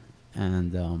difference.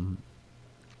 And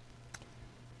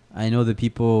I know the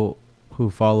people who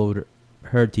followed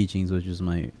her teachings, which was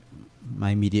my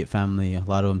immediate family. A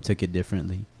lot of them took it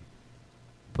differently.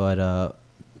 But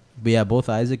yeah, both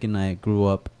Isaac and I grew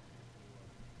up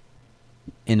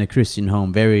in a Christian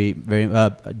home, very, very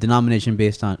denomination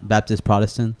based on Baptist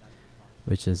Protestant,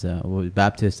 which is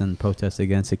Baptist and protest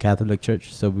against the Catholic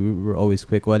Church. So we were always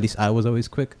quick, well, at least I was always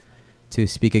quick to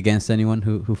speak against anyone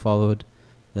who followed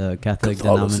the Catholic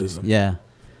denomination. Yeah,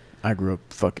 I grew up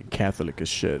fucking Catholic as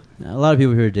shit. A lot of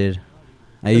people here did.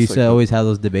 I used to always have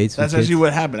those debates. That's actually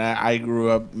what happened. I grew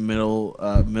up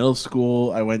middle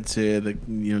school. I went to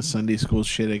the Sunday school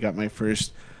shit. I got my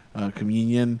first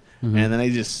communion, and then I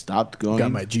just stopped going.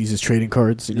 Got my Jesus trading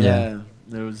cards. Yeah,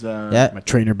 there was my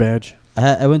trainer badge.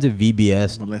 I went to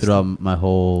VBS throughout my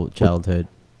whole childhood.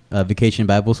 vacation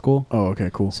Bible school. Oh, okay,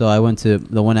 cool. So I went to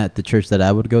the one at the church that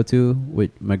I would go to.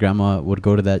 With my grandma would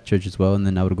go to that church as well, and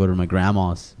then I would go to my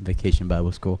grandma's vacation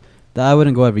Bible school. That I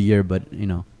wouldn't go every year, but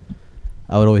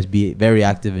I would always be very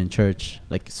active in church,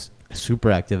 like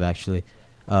super active actually.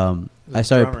 I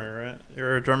started. Drummer, right?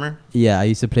 You're a drummer. Yeah, I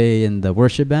used to play in the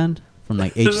worship band from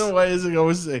like I don't know why is it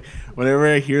always like, whenever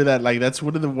I hear that, like that's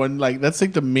one of the that's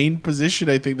like the main position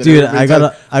I think that. Dude, I got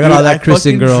all that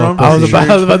Christian girl. I was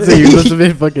about to say you must have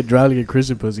been fucking drowning in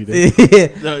Christian pussy.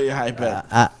 No, yeah, I bet.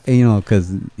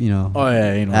 Because Oh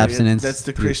yeah, abstinence. That's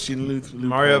the Christian loophole.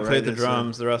 Mario right? played the That's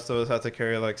drums. The rest of us had to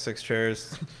carry like 6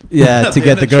 chairs. Yeah, to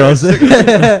get the girls.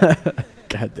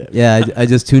 God damn. Yeah, I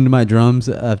just tuned my drums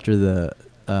after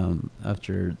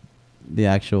the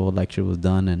actual lecture was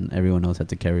done, and everyone else had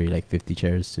to carry like 50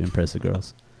 chairs to impress the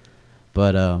girls.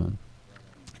 But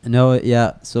no,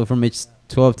 yeah. So from age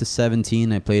 12 to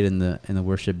 17, I played in the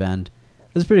worship band.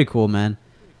 It was pretty cool, man.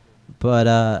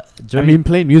 But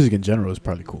playing music in general is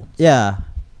probably cool. Yeah,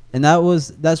 and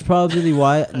that's probably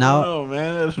why now. Oh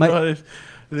man, I don't know if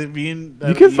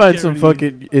you can find some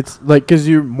fucking. It's like because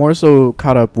you're more so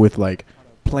caught up with like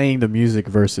playing the music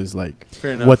versus like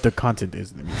what the content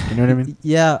is in the music. You know what I mean?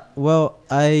 Yeah. Well,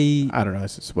 I don't know.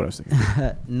 That's just what I was thinking.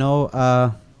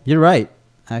 No, you're right.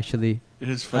 Actually, it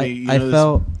was funny. I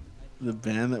felt the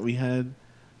band that we had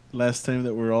last time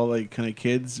that we're all like kind of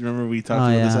kids. Remember we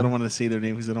talked about this? I don't want to say their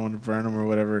name because I don't want to burn them or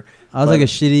whatever. I was like a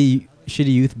shitty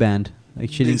youth band. Like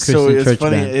shitty Christian church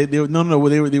band. They were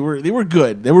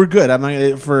good. They were good. I'm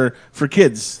not for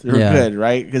kids. They were good,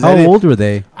 right? How old were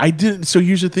they? I didn't. So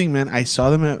here's the thing, man. I saw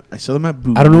them at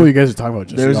Boogaloo. I don't know what you guys are talking about.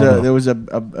 There was a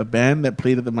band that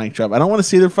played at the mic drop. I don't want to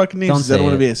say their fucking names. I don't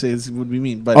want to say it would be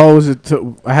mean. But was it?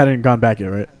 I hadn't gone back yet,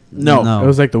 right? No, it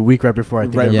was like the week right before. I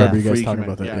think I remember you guys talking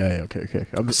about that. Yeah, okay.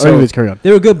 Anyways, carry on.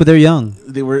 They were good, but they're young.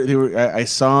 They were. I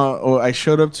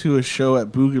showed up to a show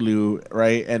at Boogaloo,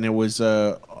 right, and it was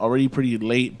already pretty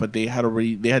late, but they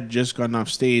had just gone off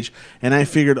stage, and I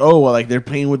figured, like they're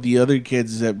playing with the other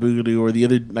kids at Boogaloo, or the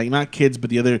other, like not kids, but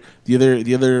the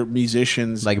other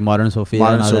musicians, like Modern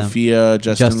Sophia,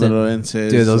 Justin Little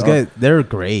Inces. Dude, those guys, they're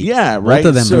great. Yeah, right.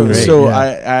 Both of them are great. So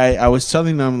I was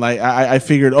telling them, like, I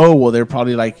figured, they're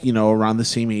probably like around the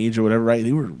same age or whatever, right?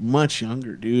 They were much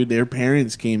younger, dude. Their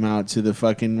parents came out to the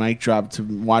fucking mic drop to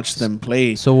watch them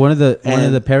play. So one of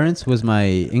the parents was my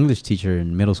English teacher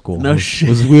in middle school. No shit.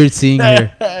 It was weird seeing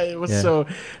her. It was Yeah.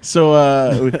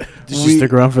 so. Did she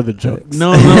stick around for the jokes?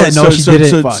 No. No, she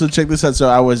didn't. So check this out. So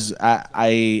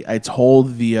I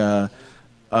told the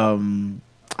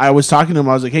I was talking to them.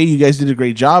 I was like, hey, you guys did a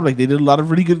great job. Like they did a lot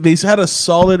of really good. They had a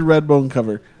solid Redbone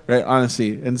cover. Right,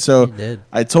 honestly, and so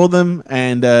I told them,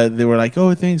 and they were like,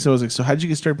 "Oh, thanks." So I was like, "So how'd you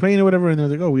get started playing or whatever?" And they were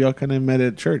like, "Oh, we all kind of met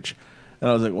at church." And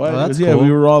I was like, "What?" That's cool. We cool.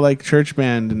 were all like church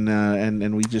band,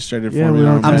 and we just started forming.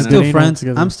 I'm still friends.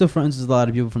 I'm still friends with a lot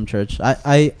of people from church.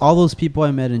 I all those people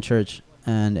I met in church,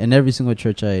 and in every single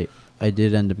church I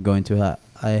did end up going to,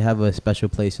 I have a special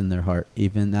place in their heart,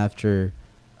 even after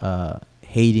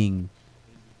hating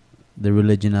the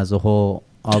religion as a whole.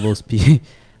 All those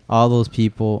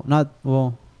people, not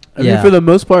well. I mean, for the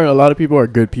most part, a lot of people are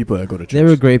good people that go to church. They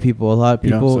were great people. A lot of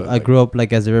people. So I grew up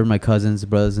like as they were my cousins,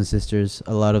 brothers and sisters.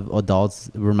 A lot of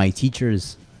adults were my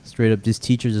teachers. Straight up, just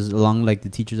teachers along like the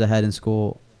teachers I had in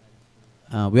school.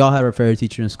 We all had our favorite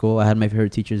teacher in school. I had my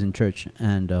favorite teachers in church,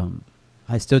 and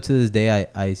I still to this day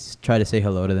I try to say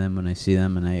hello to them when I see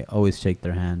them, and I always shake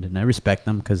their hand, and I respect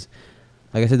them because,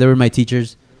 like I said, they were my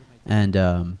teachers,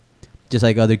 and just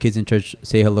like other kids in church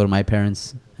say hello to my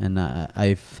parents. And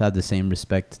I've had the same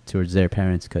respect towards their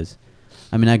parents because,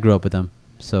 I mean, I grew up with them.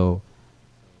 So,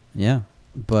 yeah.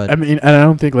 But I mean, and I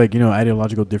don't think like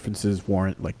ideological differences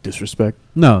warrant like disrespect.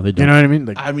 No, they don't. You know what I mean?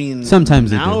 Like, I mean,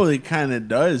 sometimes now it kind of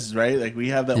does, right? Like we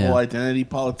have that whole identity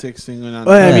politics thing going on.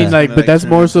 Well, I mean, like, but that's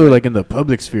more so like in the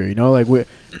public sphere, like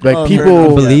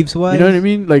people beliefs wise. You know what I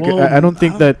mean? Like, I don't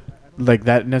think that like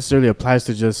that necessarily applies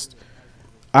to just.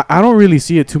 I don't really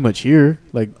see it too much here,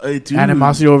 like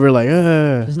animosity over like.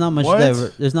 There's not much.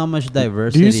 There's not much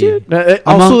diversity. Do you see it?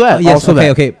 Also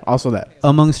that.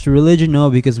 Amongst religion, no,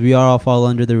 because we all fall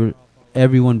under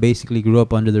everyone basically grew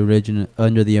up under the religion,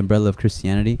 under the umbrella of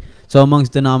Christianity. So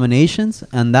amongst denominations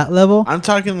and that level, I'm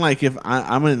talking like if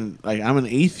I'm an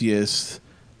atheist,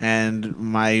 and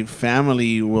my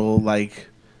family will like.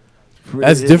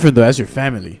 That's different though. That's your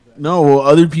family. No, well,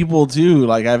 other people too.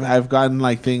 Like I've gotten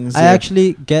like things. I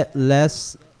actually get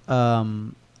less.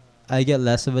 I get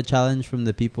less of a challenge from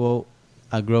the people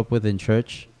I grew up with in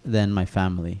church than my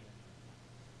family.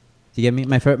 Do you get me?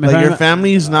 My your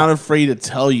family's not afraid to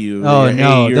tell you. Oh, hey,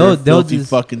 no. you're a They'll filthy just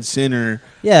fucking sinner.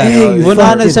 Yeah, Hey, well,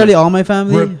 not necessarily all my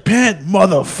family. Repent,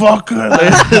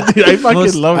 motherfucker! Dude, I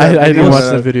fucking love that. I didn't video. watch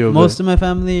that video. Most of my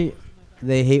family,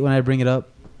 they hate when I bring it up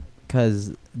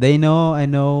because they know I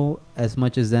know as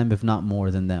much as them, if not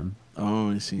more than them.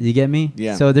 Oh, I see. You get me?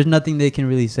 Yeah. So there's nothing they can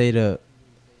really say to.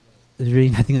 There's really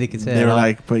nothing they can say. They were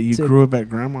like, "But you grew up at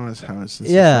grandma's house. This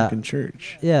is fucking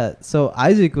church." Yeah. So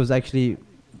Isaac was actually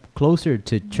closer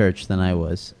to church than I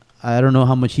was. I don't know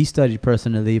how much he studied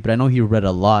personally, but I know he read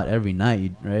a lot every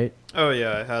night, right? Oh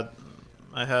yeah,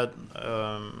 I had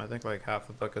I think like half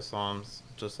the book of Psalms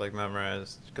just like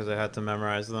memorized because I had to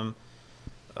memorize them.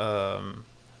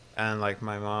 And like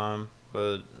my mom,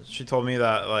 she told me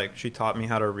that like she taught me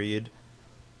how to read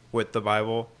with the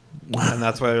Bible. And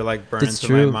that's why it like burned That's into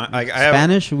true. my mind.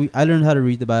 Spanish, I learned how to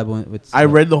read the Bible with. I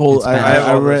read the whole.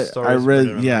 I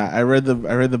read. Yeah, I read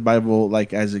the Bible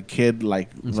like as a kid, like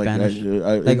in Spanish.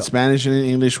 Spanish, In Spanish and in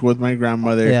English with my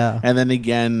grandmother. Yeah. And then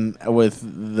again with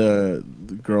the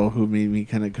girl who made me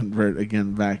kind of convert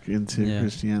again back into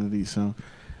Christianity. So,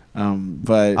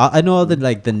 but I know all the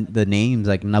like the names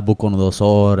like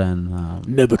Nabucodonosor and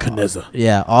Nebuchadnezzar.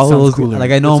 Yeah, all sounds those cooler.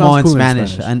 like I know It them all in sounds cool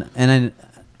Spanish, and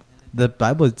the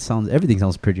Bible everything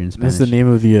sounds pretty in Spanish. That's the name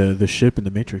of the ship in the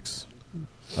Matrix.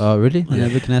 Oh, really? Yeah.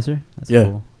 Nebuchadnezzar? That's Yeah.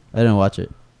 cool. I didn't watch it.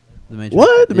 The Matrix.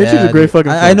 What? The Matrix is a great fucking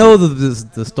I film. know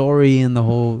the story and the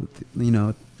whole, I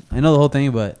know the whole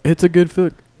thing, but It's a good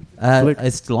flick.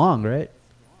 it's long, right?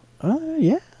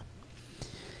 Yeah.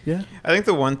 Yeah. I think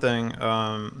the one thing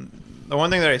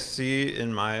that I see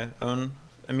in my own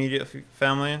immediate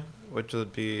family, which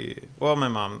would be my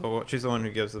mom. She's the one who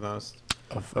gives the most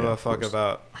of a fuck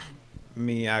about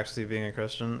me actually being a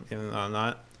Christian, even though I'm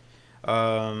not.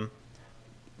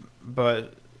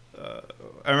 But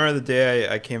I remember the day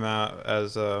I came out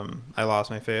as I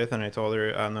lost my faith, and I told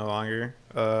her I'm no longer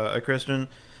a Christian.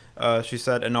 She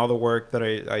said, and all the work that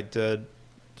I did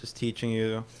just teaching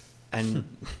you, and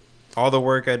all the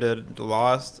work I did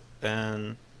lost,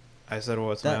 and I said,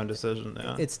 well, it's my own decision.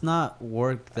 Yeah. It's not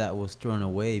work that was thrown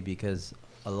away, because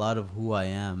a lot of who I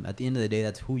am, at the end of the day,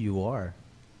 that's who you are.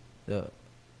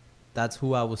 That's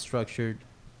who I was structured.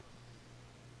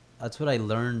 That's what I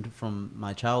learned from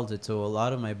my childhood. So a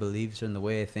lot of my beliefs and the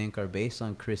way I think are based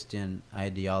on Christian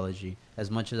ideology. As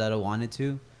much as I don't want it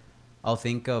to, I'll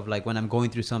think of, like, when I'm going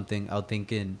through something, I'll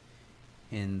think in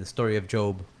the story of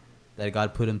Job, that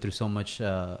God put him through so much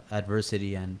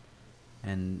adversity, and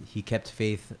he kept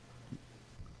faith,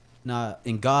 not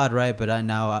in God, right? But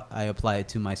I apply it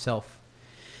to myself.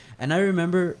 And I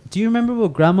remember, do you remember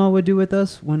what Grandma would do with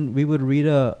us when we would read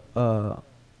a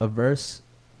verse,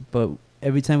 but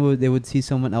every time they would see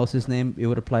someone else's name, it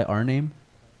would apply our name?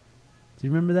 Do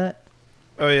you remember that?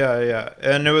 Oh yeah.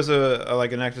 And it was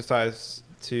like an exercise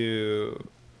to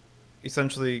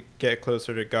essentially get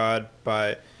closer to God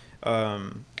by,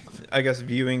 I guess,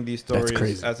 viewing these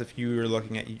stories as if you were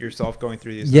looking at yourself going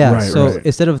through these. Yeah. So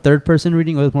instead of third person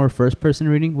reading, it was more first person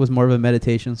reading. It was more of a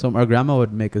meditation. So our grandma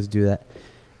would make us do that,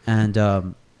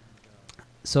 and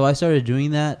so I started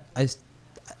doing that.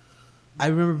 I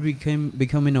remember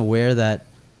becoming aware that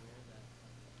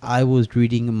I was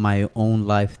reading my own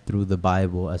life through the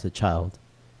Bible as a child.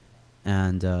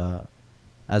 And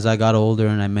as I got older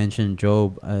and I mentioned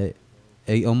Job,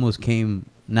 it almost came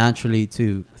naturally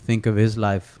to think of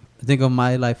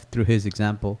my life through his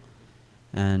example,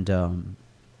 and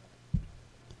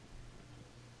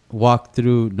walk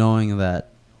through knowing that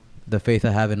the faith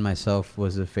I have in myself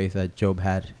was the faith that Job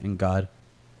had in God.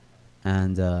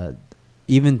 And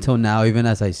even till now, even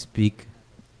as I speak,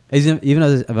 even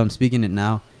as if I'm speaking it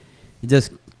now, it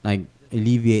just like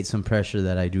alleviates some pressure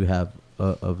that I do have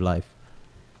of life.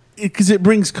 Because it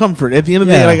brings comfort. At the end of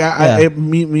the day, like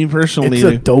me personally, it's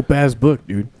a dope ass book,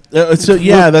 dude. So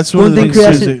yeah, that's one thing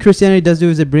Christianity does do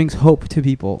is it brings hope to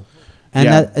people,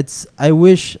 and I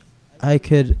wish I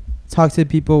could talk to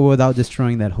people without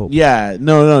destroying that hope. Yeah,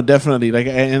 no, definitely. Like,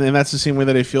 and that's the same way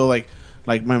that I feel like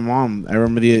my mom. I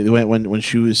remember when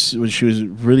she was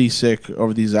really sick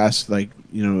over these last, like,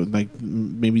 you know, like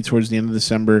maybe towards the end of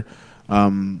December.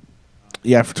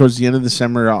 Towards the end of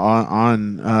December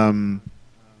on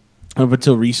up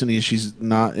until recently, she's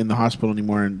not in the hospital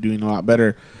anymore and doing a lot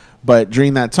better. But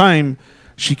during that time,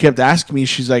 she kept asking me,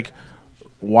 she's like,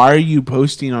 why are you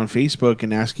posting on Facebook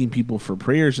and asking people for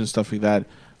prayers and stuff like that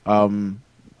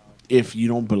if you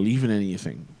don't believe in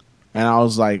anything? And I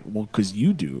was like, well, because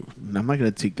you do. And I'm not going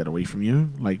to take that away from you.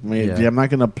 Like, I'm not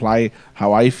going to apply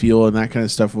how I feel and that kind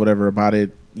of stuff, whatever about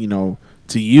it, you know,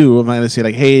 to you. I'm not going to say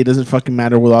like, hey, it doesn't fucking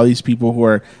matter with all these people who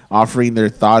are offering their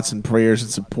thoughts and prayers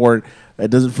and support. It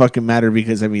doesn't fucking matter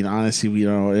because, I mean, honestly, we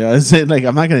don't. Like,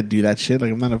 I'm not going to do that shit.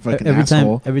 Like, I'm not a fucking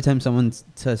asshole. Every time someone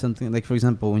says something, like, for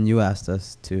example, when you asked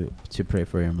us to pray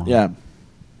for your mom. Yeah.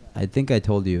 I think I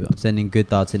told you I'm sending good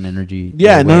thoughts and energy.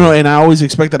 Yeah, no, and I always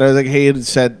expect that. I was like, hey,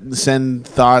 send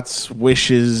thoughts,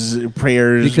 wishes,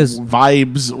 prayers, because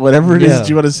vibes, whatever it is that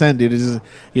you want to send, dude. It's just,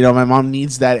 my mom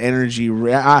needs that energy.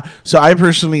 So I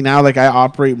personally now, like, I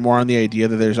operate more on the idea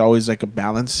that there's always like a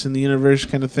balance in the universe,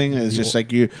 kind of thing. It's just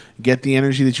like you get the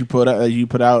energy that you put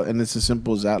out, and it's as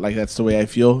simple as that. Like, that's the way I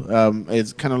feel.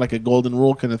 It's kind of like a golden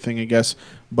rule kind of thing, I guess.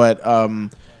 But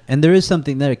and there is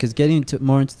something there, because getting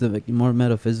more into the more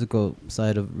metaphysical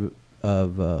side of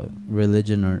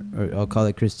religion, or I'll call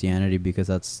it Christianity, because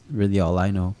that's really all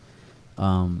I know.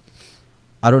 I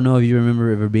don't know if you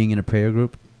remember ever being in a prayer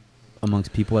group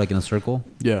amongst people, like in a circle.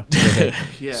 Yeah. Okay.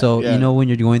 So when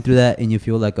you're going through that and you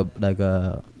feel like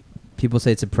people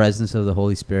say it's a presence of the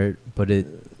Holy Spirit, but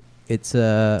it's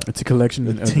a collection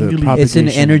of it's an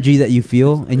energy that you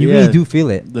feel, and you really do feel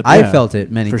it. I felt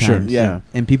it many times. Sure. Yeah.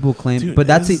 And people claim, but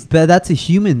that's a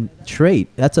human trait.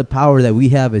 That's a power that we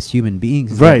have as human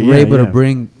beings. Right. We're able to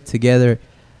bring together.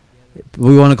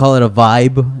 We want to call it a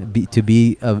vibe.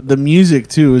 The music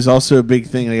too is also a big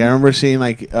thing. Like, I remember seeing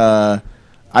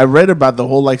I read about the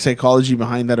whole like psychology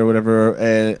behind that or whatever,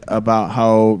 about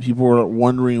how people were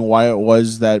wondering why it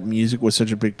was that music was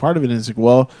such a big part of it. And it's like,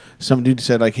 well, some dude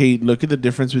said like, hey, look at the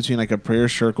difference between like a prayer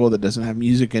circle that doesn't have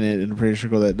music in it and a prayer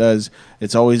circle that does.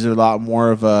 It's always a lot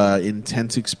more of a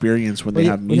intense experience when they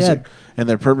have music. And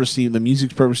the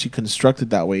music's purposely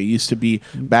constructed that way. It used to be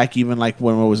back even like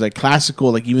when it was like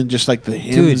classical, like even just like the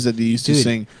hymns that they used to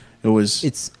sing.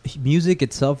 It's music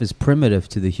itself is primitive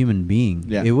to the human being.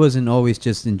 Yeah. It wasn't always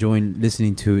just enjoying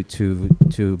listening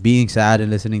to being sad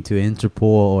and listening to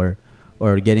Interpol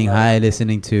or getting high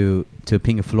listening to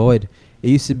Pink Floyd. It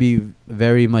used to be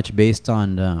very much based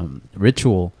on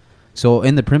ritual. So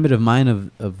in the primitive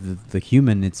mind of the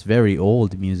human, it's very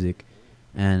old music.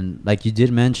 And like you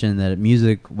did mention that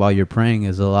music while you're praying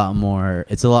is a lot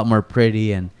more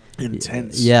pretty and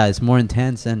intense. Yeah, it's more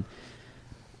intense, and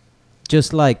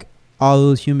just like all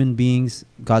those human beings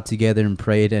got together and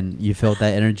prayed, and you felt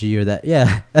that energy or that.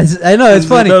 Yeah, I know it's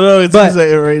funny. No, it's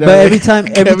right now. But every time,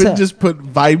 Kevin just put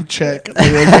vibe check. All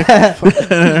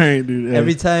right, dude.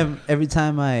 Every time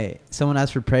someone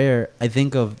asks for prayer, I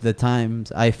think of the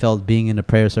times I felt being in a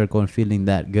prayer circle and feeling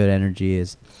that good energy.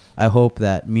 I hope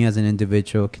that me as an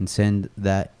individual can send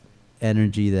that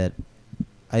energy that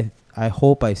I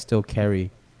hope I still carry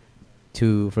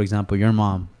to, for example, your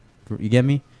mom. You get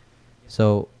me?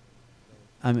 So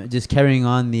I'm just carrying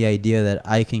on the idea that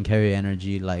I can carry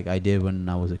energy like I did when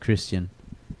I was a Christian.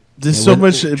 There's so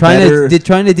much trying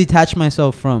to detach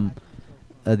myself from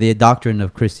the doctrine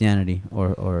of Christianity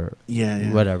or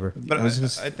whatever. But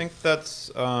I think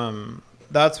that's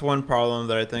one problem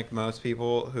that I think most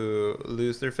people who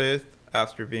lose their faith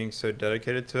after being so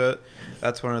dedicated to it,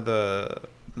 that's one of the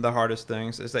hardest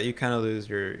things, is that you kind of lose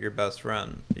your best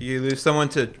friend. You lose someone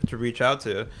to reach out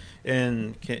to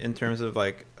in terms of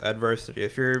like adversity.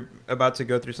 If you're about to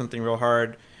go through something real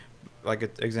hard, like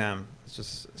an exam, let's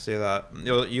just say that,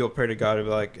 you'll pray to God and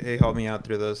be like, hey, help me out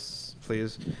through this,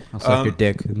 please. I'll suck your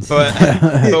dick.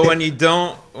 But when you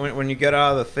don't, when you get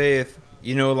out of the faith,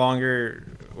 you no longer,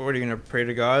 what are you going to pray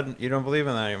to God? You don't believe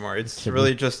in that anymore. It's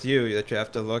really just you that you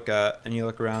have to look at, and you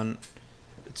look around,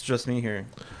 it's just me here.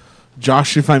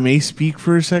 Josh, if I may speak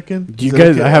for a second. You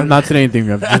guys, okay? I have not said anything.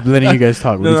 I'm just letting you guys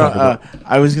talk.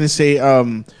 I was going to say,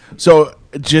 so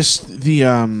just the,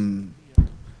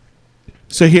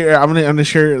 so here, I'm gonna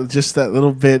share just that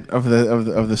little bit of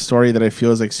the story that I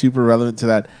feel is like super relevant to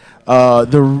that.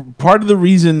 The part of the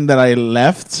reason that I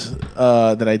left,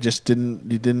 that I just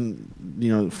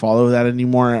didn't follow that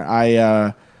anymore.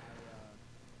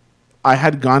 I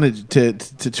had gone to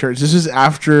church. This was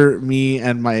after me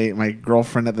and my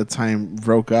girlfriend at the time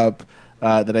broke up.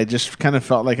 That I just kind of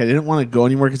felt like I didn't want to go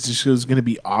anymore because it was going to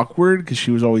be awkward because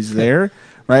she was always there,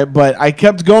 right? But I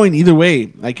kept going either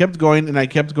way. I kept going, and I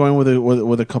kept going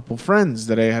with a couple friends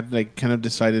that I had like kind of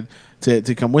decided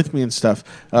to come with me and stuff.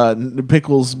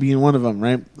 Pickles being one of them,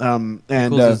 right?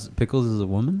 Pickles is a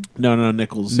woman? No,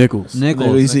 Nichols. Nichols.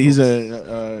 He's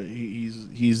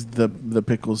the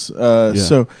Pickles. Yeah.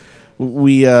 So.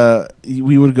 We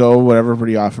would go whatever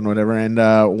pretty often, whatever. And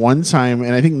one time,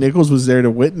 and I think Nichols was there to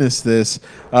witness this.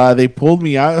 They pulled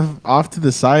me off to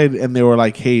the side, and they were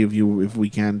like, "Hey, if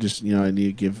we can, just I need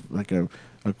to give like a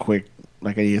quick,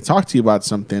 like I need to talk to you about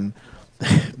something."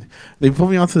 they pulled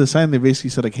me off to the side and they basically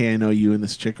said like, hey, I know you and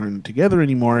this chick aren't together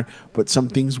anymore, but some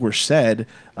things were said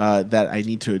that I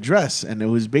need to address. And it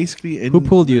was basically Who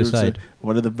pulled you aside?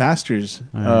 One of the pastors,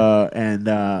 Right.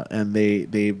 and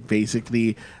they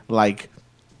basically like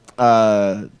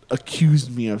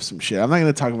accused me of some shit. I'm not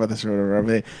gonna talk about this or whatever.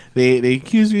 But they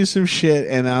accused me of some shit,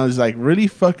 and I was like really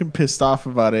fucking pissed off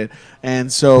about it.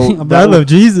 And so I love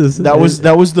Jesus. That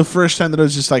was the first time that I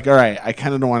was just like, all right, I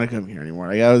kind of don't want to come here anymore.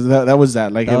 Like that was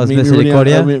that. Like That it was made me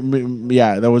Misericordia?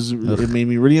 yeah, that was it made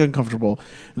me really uncomfortable.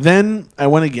 Then I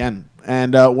went again,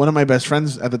 and one of my best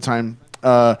friends at the time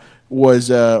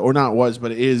was or not was,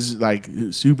 but is like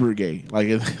super gay, like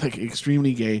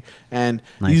extremely gay, and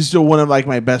Nice. he's still one of like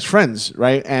my best friends,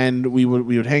 right? And we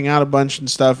would hang out a bunch and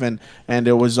stuff, and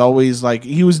it was always like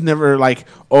he was never like,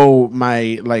 oh,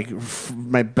 my like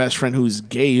my best friend who's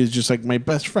gay. He was just like my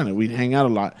best friend, and we'd hang out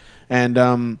a lot.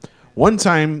 And one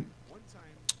time,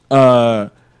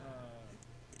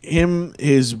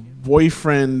 his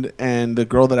boyfriend and the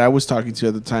girl that I was talking to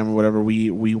at the time or whatever,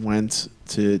 we went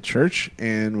to church,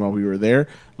 and while we were there,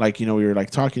 like, you know, we were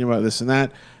like talking about this and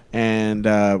that, and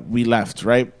we left,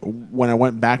 right? When I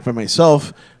went back by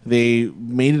myself, they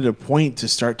made it a point to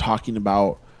start talking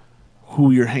about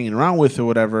who you're hanging around with or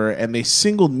whatever, and they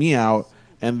singled me out,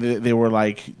 and they were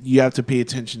like, you have to pay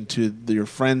attention to your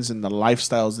friends and the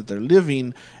lifestyles that they're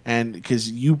living, and because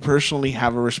you personally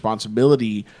have a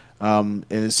responsibility. And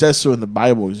it says so in the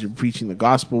Bible, because you're preaching the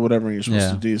gospel, whatever, and you're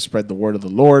supposed to do is spread the word of the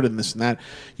Lord and this and that.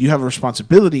 You have a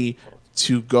responsibility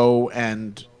to go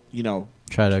and, you know,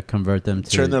 Try to convert them to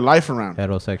turn their life around.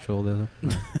 heterosexual.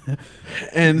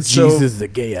 And so Jesus the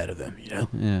gay out of them, you know.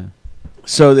 Yeah.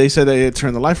 So they said they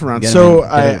turned the life around. Get 'em So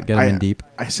in- get 'em in deep.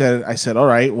 I said, all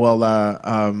right, well,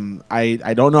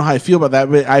 I don't know how I feel about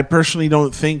that, but I personally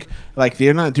don't think like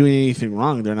they're not doing anything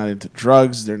wrong. They're not into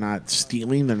drugs. They're not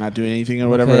stealing. They're not doing anything or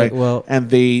whatever. Okay, like, well- and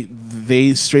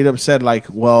they straight up said like,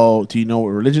 well, do you know what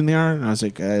religion they are? And I was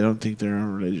like, I don't think they're a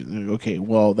religion. They're like, okay,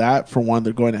 well, that for one,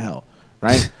 they're going to hell,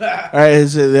 right? All right,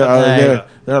 so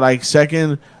they're like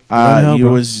second. You're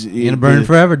gonna burn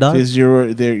forever, dog. Because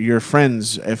your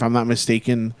friends, if I'm not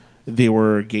mistaken, they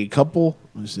were a gay couple.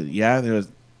 I said, yeah,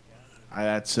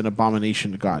 that's an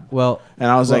abomination to God. Well, and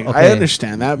I was like, okay. I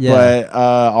understand that, Yeah. but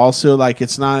also like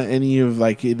it's not any of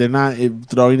like they're not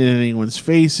throwing it in anyone's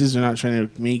faces. They're not trying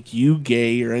to make you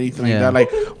gay or anything like that.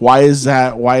 Like, why is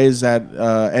that?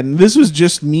 And this was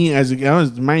just me I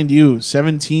was, mind you,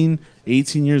 17,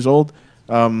 18 years old.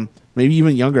 Maybe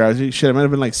even younger. I might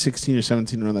have been like 16 or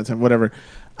 17 around that time. Whatever.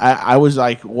 I was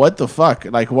like, what the fuck?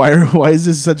 Like, why is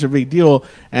this such a big deal?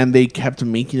 And they kept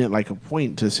making it like a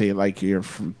point to say like your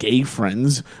gay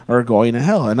friends are going to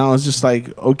hell. And I was just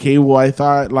like, okay, well, I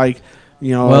thought like,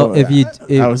 you know, well, if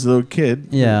I was a little kid.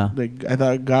 Yeah. Like I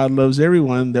thought God loves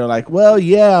everyone. They're like, well,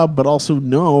 yeah, but also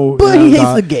no. But he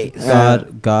hates the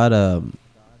gays. God.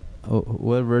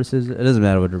 What verse is it? It doesn't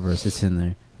matter what verse it's in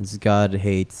there. It's God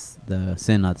hates the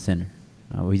sin, not the sinner.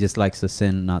 He just likes the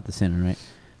sin, not the sinner, right?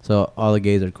 So all the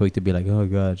gays are quick to be like, oh,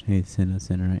 God hates sin, not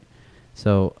sinner, right?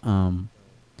 So,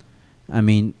 I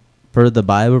mean, per the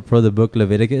Bible, per the book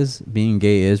Leviticus, being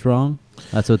gay is wrong.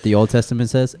 That's what the Old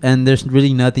Testament says, and there's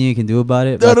really nothing you can do about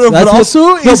it. But that's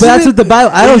what the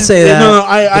Bible. I don't say that. No,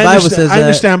 I the Bible understand, says I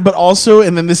understand, but also,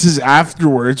 and then this is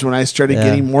afterwards when I started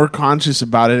getting more conscious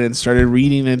about it and started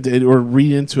reading it or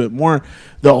read into it more.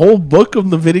 The whole book of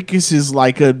Leviticus is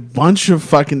like a bunch of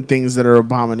fucking things that are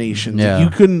abominations. Yeah. You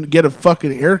couldn't get a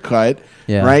fucking haircut,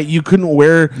 Yeah. right? You couldn't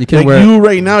wear. You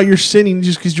right now, you're sinning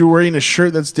just because you're wearing a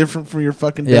shirt that's different from your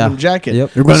fucking denim jacket.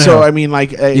 Yep. So I mean,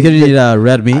 like, you can eat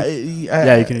red meat.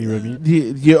 Yeah, you can eat red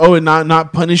meat. And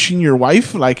not punishing your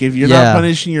wife, like if you're not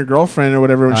punishing your girlfriend or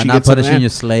whatever when she not gets punishing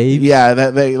your slave. Yeah,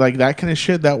 that like that kind of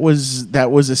shit. That was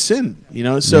a sin, you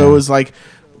know. So it was like,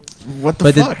 what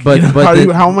the fuck?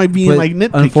 How am I being like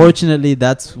nitpicky? Unfortunately,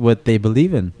 that's what they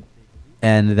believe in,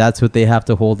 and that's what they have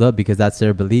to hold up because that's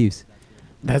their beliefs.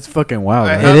 That's fucking wild.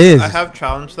 It is. I have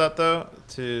challenged that though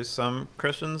to some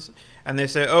Christians, and they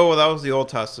say, "Oh, well, that was the Old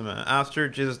Testament. After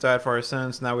Jesus died for our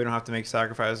sins, now we don't have to make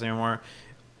sacrifices anymore."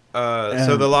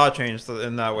 So the law changed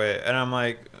in that way, and I'm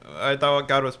like, I thought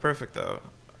God was perfect though.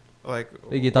 Like,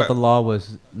 you thought the law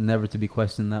was never to be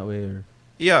questioned that way, or?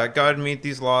 Yeah, God made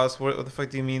these laws. What the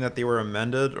fuck do you mean that they were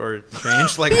amended or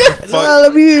changed? Like, fuck?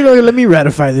 Let me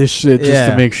ratify this shit just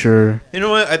to make sure. You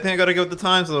know what? I think I gotta go with the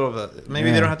times a little bit.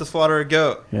 Maybe they don't have to slaughter a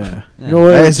goat. Yeah. You know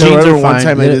what? I said one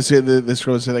time, this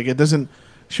girl said like, it doesn't.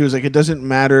 she was like, it doesn't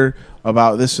matter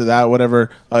about this or that, whatever.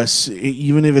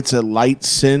 Even if it's a light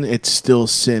sin, it's still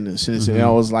sin. And I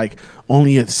was like,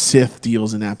 only a Sith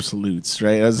deals in absolutes,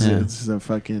 right? It's a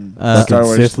fucking Star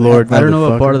Wars Sith Lord. I don't know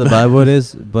what part of the Bible it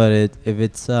is, but if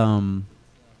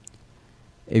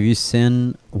you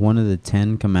sin one of the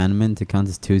 10 commandments, it counts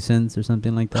as 2 sins or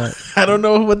something like that. I don't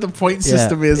know what the point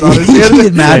system is, honestly.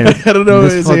 I don't know.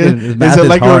 Is it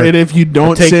like, and if you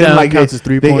don't sin, like counts as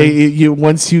 3 points.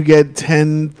 Once you get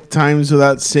 10 times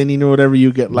without sinning or whatever,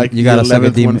 you get like you got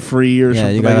 11th one free or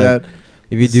something like that.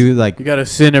 If you do like, you gotta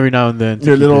sin every now and then.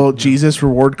 Your little Jesus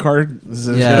reward card.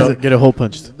 Yeah, get a hole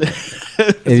punched.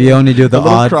 If you only do the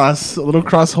odd a little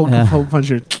cross hole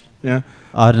puncher. Yeah.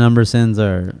 Odd number sins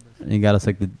are. You gotta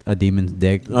suck a demon's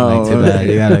dick. Oh, too bad.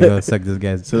 You gotta go suck this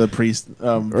guy's. So the priest,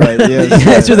 right? Yeah,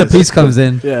 that's where the priest comes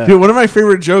in. Yeah. Dude, one of my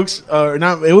favorite jokes,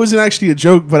 it wasn't actually a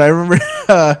joke, but I remember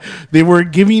they were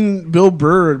giving Bill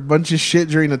Burr a bunch of shit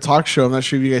during a talk show. I'm not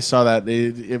sure if you guys saw that,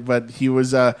 but he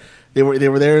was. They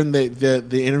were there, and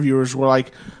the interviewers were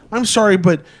like, "I'm sorry,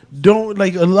 but don't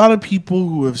like a lot of people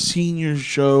who have seen your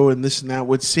show and this and that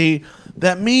would say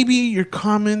that maybe your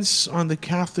comments on the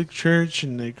Catholic Church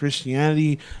and the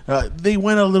Christianity they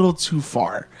went a little too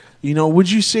far. You know, would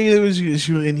you say there was?"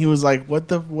 And he was like, "What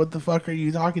the fuck are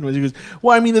you talking about?" He goes,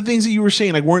 "Well, I mean, the things that you were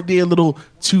saying, like, weren't they a little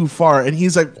too far?" And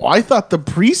he's like, "Well, I thought the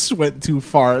priests went too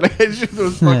far." Like, it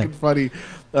was fucking funny.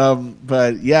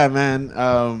 But yeah,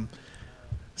 man.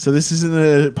 So this isn't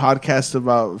a podcast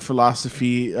about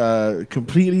philosophy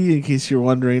completely, in case you're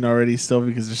wondering already still,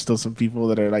 because there's still some people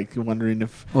that are like wondering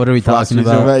if what are we talking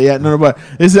about? Yeah, no, but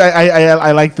this is,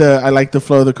 I like the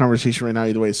flow of the conversation right now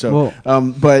either way. So,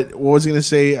 but what was I gonna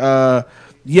say?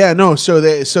 Yeah, no. So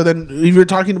then if you're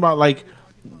talking about like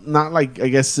not like I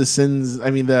guess the sins.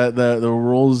 I mean the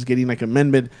rules getting like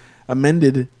amended.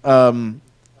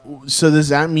 So does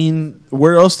that mean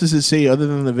where else does it say other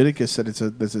than Leviticus that it's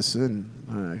a sin?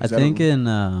 I think in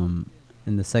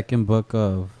the second book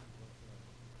of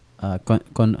how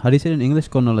do you say it in English?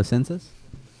 Condolences.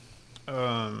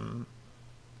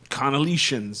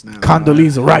 Condoleezza's now.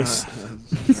 Condoleezza Rice.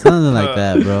 Something like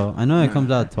that, bro. I know it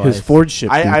comes out twice. His Fordship.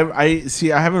 I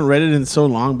see. I haven't read it in so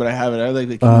long, but I have it. I like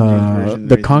the King James version.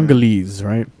 The Congolese,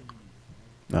 right?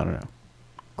 I don't know.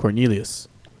 Cornelius.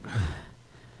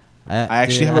 I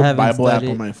actually have a Bible app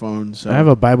on my phone. So I have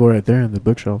a Bible right there in the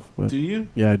bookshelf. Do you?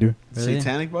 Yeah, I do. Really?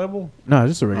 Satanic Bible? No,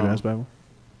 just a regular ass Bible.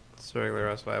 It's a regular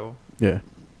ass Bible. Yeah.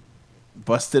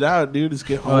 Bust it out, dude. Let's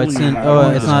get Oh, holy. it's in.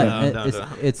 It's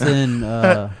not. It's in.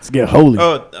 Let's get holy.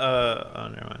 Never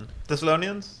mind.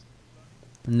 Thessalonians?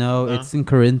 No, it's in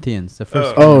Corinthians. The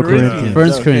first. Corinthians.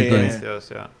 First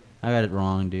Corinthians. Yeah. I got it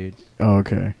wrong, dude. Oh,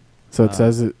 okay. So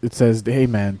it says, hey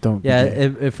man, don't. Yeah,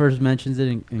 it first mentions it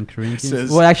in Corinthians.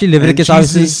 Says, well, actually, Leviticus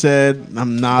obviously Jesus said,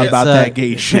 "I'm not about that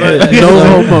gay shit."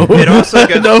 No homo. It also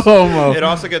gets no homo. It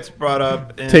also gets brought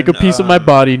up. Take a piece of my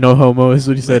body, no homo, is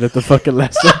what he said at the fucking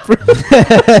Last Supper.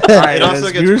 It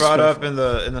also gets brought up in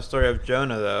the story of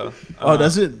Jonah, though. Oh,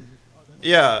 does it?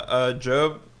 Yeah,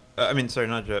 Job.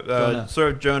 Not Job.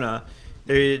 Story of Jonah.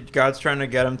 God's trying to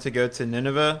get him to go to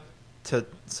Nineveh, so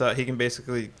he can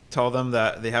basically tell them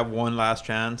that they have one last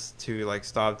chance to like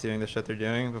stop doing the shit they're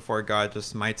doing before God just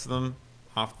smites them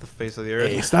off the face of the earth.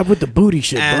 Hey, stop with the booty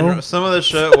shit, and bro. Some of the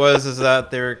shit is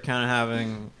that they were kind of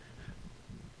having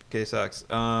gay sex.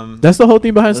 That's the whole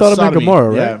thing behind Sodom and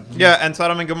Gomorrah, right? Yeah, and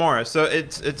Sodom and Gomorrah. So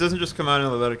it doesn't just come out in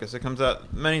Leviticus. It comes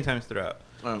out many times throughout.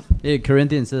 Yeah,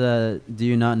 Corinthians says, do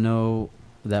you not know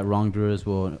that wrongdoers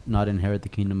will not inherit the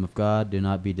kingdom of God? Do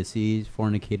not be deceived.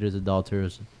 Fornicators,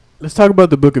 adulterers. Let's talk about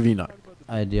the Book of Enoch.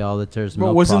 Idolaters,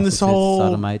 but wasn't this all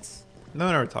sodomites? No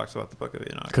one ever talks about the Book of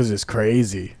Enoch because it's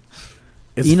crazy.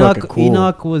 It's Enoch, fucking cool.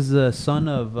 Enoch was the son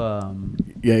of.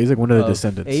 Yeah, he's like one of the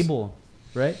descendants. Abel,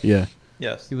 right? Yeah.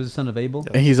 Yes. He was the son of Abel.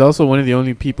 And he's also one of the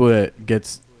only people that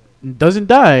doesn't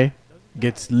die,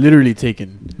 gets literally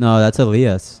taken. No, that's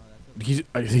Elias.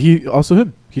 He also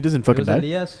him. He doesn't fucking die.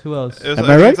 Elias? Who else? Am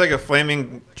I right? It's like a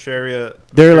flaming chariot.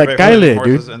 They're like Kyle,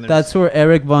 dude. That's where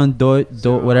Eric von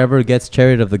whatever gets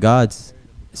chariot of the gods.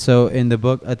 So in the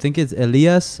book, I think it's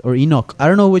Elias or Enoch. I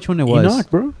don't know which one it was. Enoch,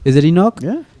 bro. Is it Enoch?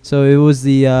 Yeah. So it was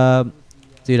the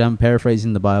dude. I'm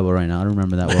paraphrasing the Bible right now. I don't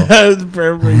remember that well.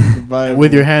 Paraphrasing the Bible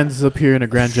with your hands up here in a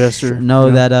grand gesture.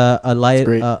 No, that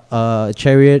a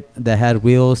chariot that had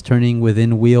wheels turning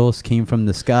within wheels came from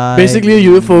the sky. Basically, a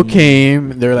UFO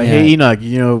came. They're like, "Hey, Enoch,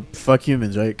 fuck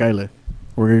humans, right, Kyla?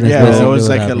 We're gonna so it was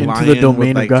like a lion into the domain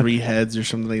with like of God. 3 heads or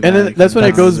something like that. And then that's when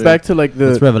it goes back to like the.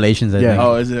 That's Revelations, I think.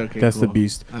 Oh, is it okay? That's cool. the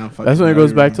beast. That's when it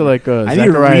goes back to like I need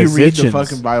to reread the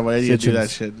fucking Bible. I need to do that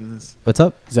shit. What's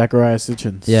up? Zachariah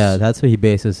Sitchin's. Yeah, that's what he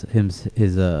bases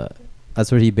his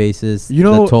That's what he bases You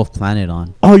know- the 12th planet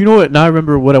on. Oh, you know what? Now I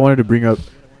remember what I wanted to bring up,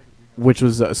 which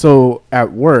was so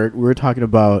at work we were talking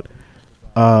about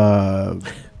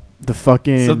the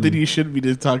fucking Something you shouldn't be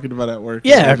just talking about at work.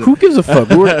 Yeah, who gives a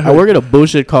fuck? I work at a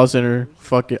bullshit call center.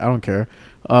 Fuck it, I don't care.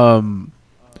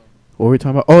 What were we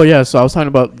talking about? Oh yeah, so I was talking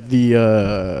about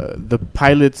the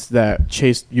pilots that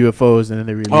chased UFOs and then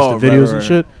they released the videos and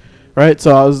shit. Right?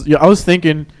 So I was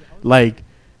thinking like,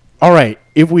 all right,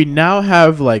 if we now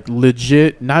have like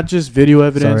legit, not just video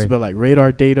evidence, but like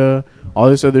radar data, all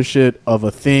this other shit of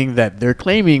a thing that they're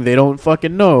claiming they don't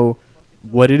fucking know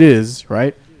what it is,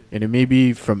 right? And it may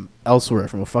be from elsewhere,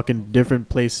 from a fucking different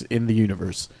place in the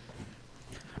universe.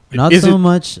 Not Is so it-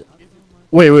 much.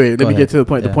 Wait, let Go me ahead. get to the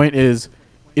point. Yeah. The point is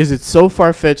it so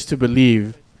far-fetched to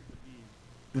believe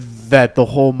that the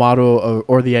whole model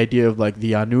or the idea of like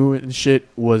the Anu and shit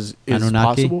is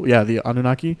Anunnaki? possible? Yeah, the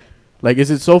Anunnaki. Like,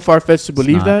 is it so far-fetched to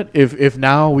believe that if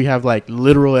now we have like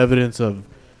literal evidence of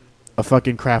a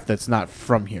fucking craft that's not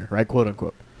from here, right? Quote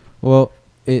unquote. Well,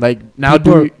 Like now,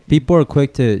 people are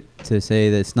quick to say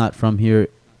that it's not from here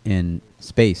in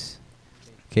space.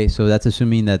 Okay, so that's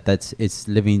assuming that it's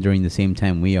living during the same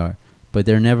time we are, but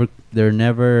they're never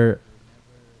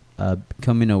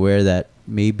becoming aware that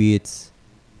maybe it's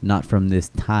not from this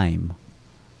time.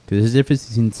 Because there's a difference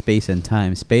between space and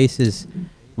time. Space is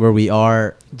where we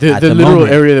are the at the literal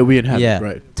moment. area that we inhabit, Yeah,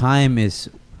 right? time is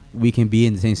we can be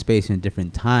in the same space in a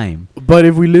different time. But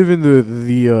if we live in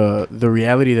the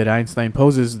reality that Einstein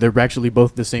poses, they're actually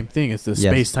both the same thing. It's the Yes.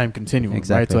 space-time continuum,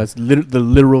 Exactly. right? So that's the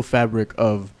literal fabric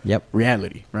of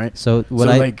reality, right? So what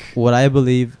I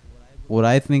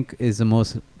think is the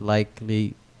most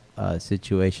likely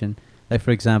situation, like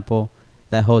for example,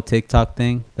 that whole TikTok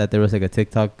thing, that there was like a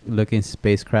TikTok-looking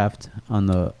spacecraft on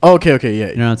the. Okay,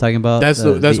 yeah. You know what I'm talking about? That's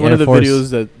the one Air of the Force,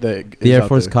 videos that the is Air out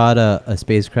Force there. caught a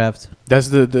spacecraft. That's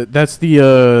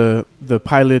the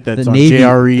pilot that's The on Navy,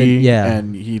 JRE, yeah.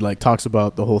 and he like talks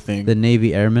about the whole thing. The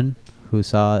Navy airman who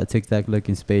saw a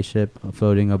TikTok-looking spaceship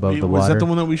floating above the Was water. that the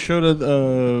one that we showed at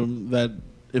that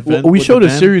event? Well, we with showed the a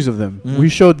band? series of them. Mm. We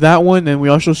showed that one, and we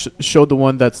also showed the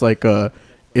one that's like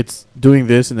it's doing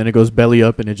this, and then it goes belly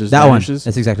up, and it just that vanishes. one.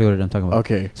 That's exactly what I'm talking about.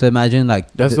 Okay. So imagine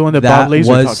like That's the one that Bob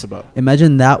Lazar talks about.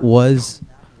 Imagine that was.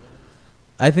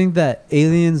 I think that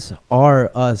aliens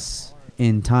are us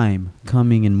in time,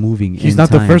 coming and moving. He's in not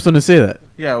the time. first one to say that.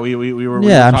 Yeah, we were.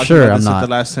 Yeah, I'm talking sure about I'm this not. the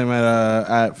last time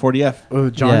at 40F. Oh,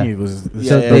 Johnny Yeah. was.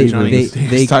 So Johnny was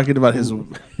they talking about his.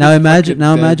 Now imagine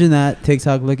fucking dead. imagine that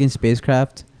TikTok-looking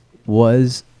spacecraft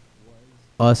was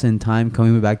us in time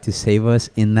coming back to save us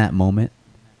in that moment.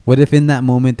 What if in that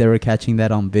moment they were catching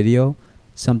that on video,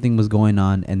 something was going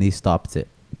on and they stopped it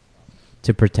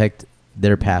to protect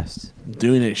their past?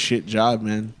 Doing a shit job,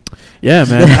 man. Yeah,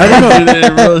 man. I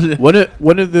don't know.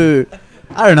 one of the.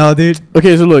 I don't know, dude.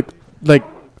 Okay, so look, like,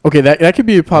 okay, that could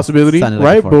be a possibility, Sounded like a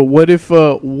right? fart. But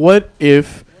what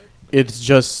if it's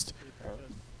just.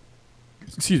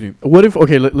 Excuse me. What if?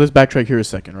 Okay, let's backtrack here a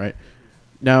second, right?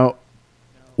 Now,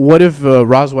 what if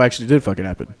Roswell actually did fucking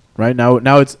happen? Right now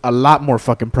it's a lot more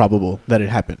fucking probable that it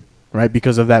happened, right?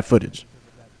 Because of that footage,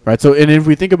 right? So, and if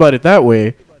we think about it that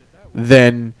way,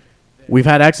 then we've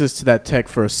had access to that tech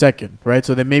for a second, right?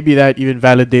 So then maybe that even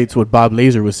validates what Bob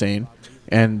Lazar was saying,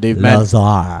 and they've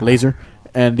Laser,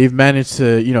 and they've managed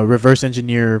to reverse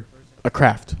engineer a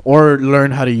craft or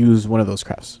learn how to use one of those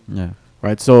crafts, Yeah.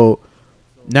 right? So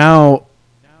now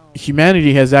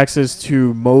humanity has access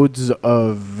to modes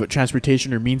of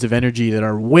transportation or means of energy that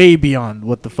are way beyond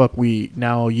what the fuck we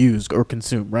now use or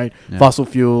consume, right? Yeah. Fossil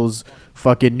fuels,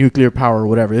 fucking nuclear power,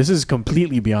 whatever. This is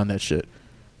completely beyond that shit.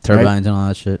 Turbines and all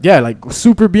that shit. Yeah, like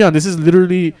super beyond. This is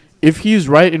literally, if he's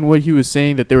right in what he was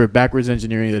saying, that they were backwards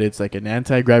engineering, that it's like an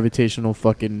anti-gravitational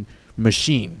fucking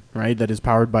machine, right? That is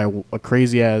powered by a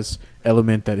crazy ass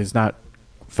element that is not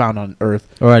found on Earth.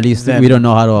 Or at least Then- we don't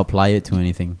know how to apply it to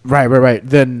anything. Right.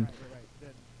 Then,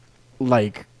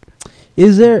 like,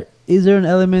 Is there an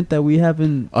element that we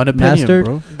haven't unopinion, mastered?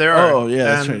 bro. There are. Oh, yeah,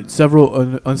 that's and right.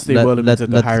 Several unstable elements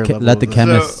at the higher level. let the of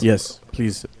chemists. So- Yes,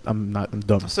 please. I'm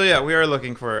dumb. So yeah, we are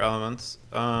looking for elements.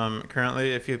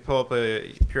 Currently, if you pull up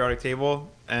a periodic table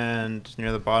and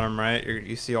near the bottom right,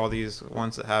 you see all these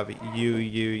ones that have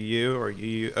UUU or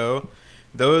UUO.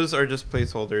 Those are just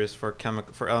placeholders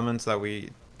for elements that we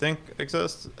think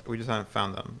exist. We just haven't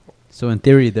found them. So in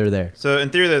theory, they're there. So in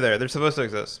theory, they're there. They're supposed to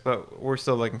exist, but we're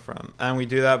still looking for them. And we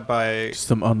do that by Just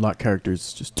some unlocked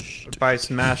characters. Just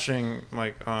smashing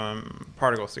like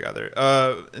particles together.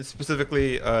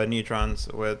 Specifically neutrons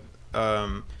with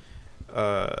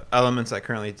elements that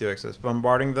currently do exist.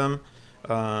 Bombarding them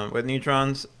with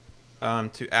neutrons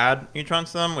to add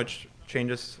neutrons to them, which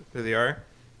changes who they are.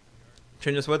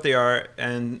 changes what they are,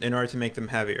 and in order to make them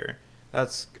heavier.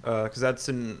 That's because that's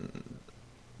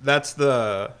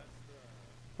the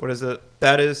what is it?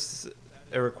 That is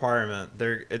a requirement.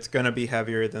 It's gonna be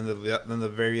heavier than the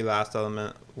very last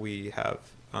element we have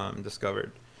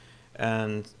discovered,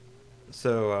 and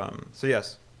so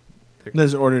yes.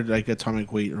 There's ordered like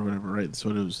atomic weight or whatever, right? That's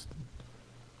what it was.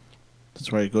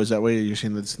 That's why it goes that way. You're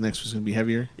saying that this next one's gonna be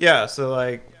heavier. Yeah. So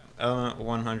like element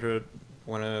 100,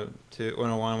 102,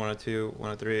 101, 102,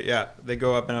 103. Yeah, they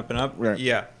go up and up and up. Right.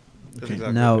 Yeah. That's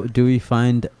exactly Now, it. do we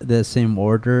find the same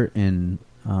order in?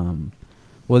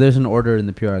 Well, there's an order in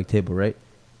the periodic table, right?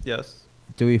 Yes.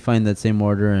 Do we find that same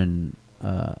order in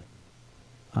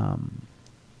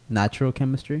natural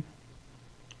chemistry?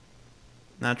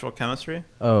 Natural chemistry.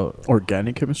 Oh,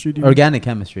 Organic chemistry. Do you mean? organic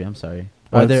chemistry. I'm sorry.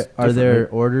 Oh, Are it's there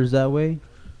different, right? orders that way?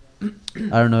 I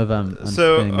don't know if I'm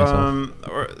So explaining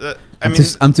myself.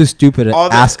 I'm too stupid to all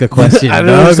the- ask a question. I don't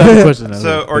dog. understand the question.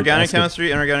 So organic Ask it.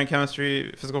 chemistry, inorganic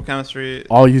chemistry, physical chemistry,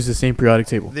 all use the same periodic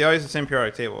table. they all use the same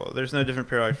periodic table. There's no different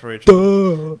periodic for each.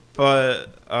 Duh.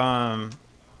 But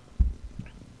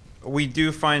we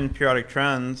do find periodic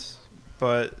trends,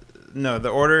 but no, the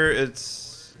order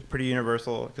it's pretty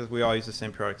universal because we all use the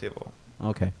same periodic table.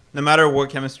 Okay. No matter what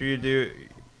chemistry you do,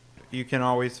 you can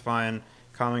always find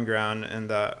common ground in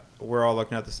that we're all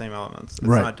looking at the same elements. It's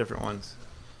Right. not different ones.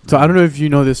 So I don't know if you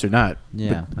know this or not.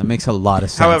 Yeah, that makes a lot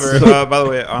of sense. However, by the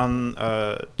way, on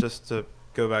just to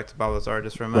go back to Bob Lazar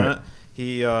just for a minute,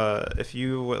 he if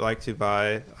you would like to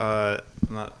buy, I'm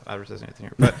not advertising anything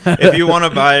here, but if you want to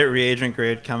buy reagent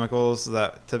grade chemicals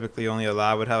that typically only a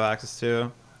lab would have access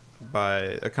to,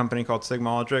 by a company called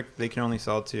Sigmalogic, they can only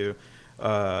sell to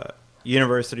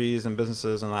universities and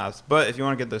businesses and labs. But if you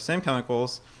want to get those same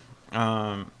chemicals,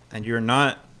 and you're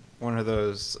not one of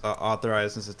those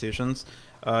authorized institutions,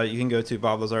 you can go to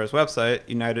Bob Lazar's website,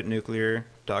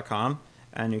 unitednuclear.com,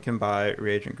 and you can buy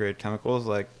reagent grade chemicals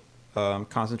like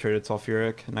concentrated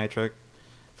sulfuric, nitric,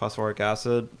 phosphoric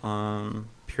acid,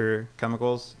 pure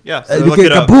chemicals. Yeah, so look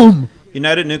it up. Boom.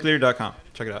 Unitednuclear.com.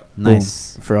 Check it out.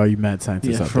 Nice. Boom. For all you mad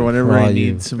scientists Yeah, out for there. whatever For I all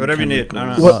you. need. Some Whatever you need.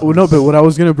 chemicals. I don't know. But what I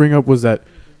was gonna bring up was that,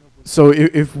 so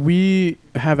if we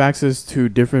have access to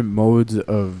different modes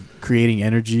of creating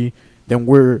energy, then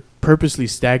we're purposely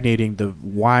stagnating the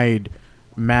wide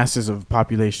masses of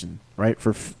population, right?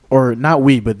 Or not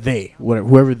we, but they,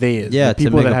 whoever they is. Yeah, the to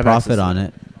make a have profit access to on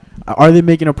it. Are they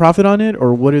making a profit on it,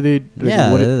 or what are they?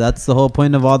 Yeah, that's the whole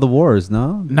point of all the wars,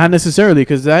 no? Not necessarily,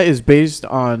 because that is based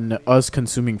on us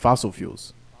consuming fossil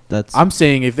fuels. That's I'm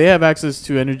saying if they have access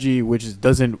to energy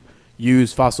doesn't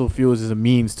use fossil fuels as a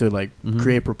means to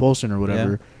create propulsion or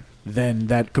whatever, then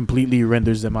that completely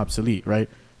renders them obsolete, right?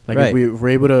 Like Right. if we're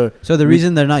able to. So the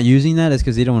reason they're not using that is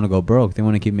because they don't want to go broke. They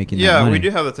want to keep making that Yeah, money. we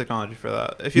do have the technology for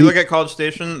that. If you look at College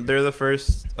Station, they're the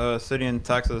first city in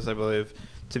Texas, I believe,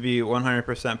 to be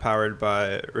 100% powered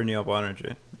by renewable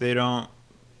energy. They don't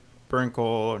burn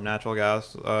coal or natural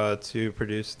gas to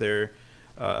produce their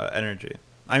energy.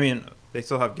 I mean, they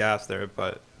still have gas there,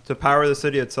 but to power the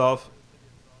city itself,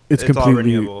 it's all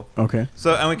completely renewable. Okay.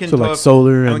 So and we can So like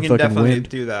solar and we can fucking definitely wind.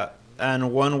 do that.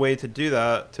 And one way to do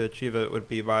that, to achieve it, would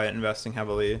be by investing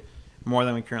heavily, more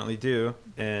than we currently do,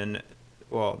 in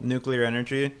nuclear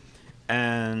energy,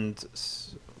 and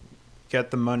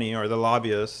get the money or the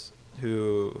lobbyists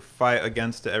who fight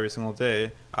against it every single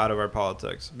day out of our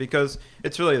politics, because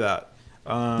it's really that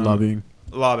lobbying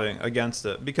against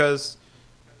it. Because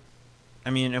I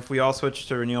mean, if we all switch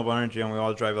to renewable energy and we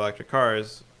all drive electric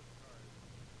cars,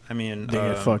 I mean, They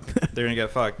get fucked. they're gonna get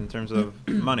fucked in terms of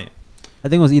money. I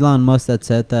think it was Elon Musk that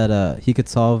said that he could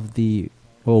solve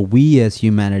we as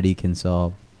humanity can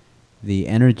solve the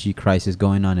energy crisis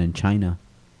going on in China.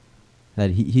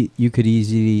 That you could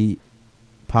easily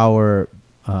power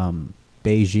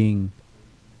Beijing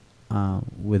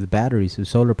with batteries, with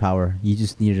solar power. You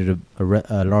just needed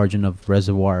a large enough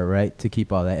reservoir, right, to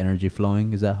keep all that energy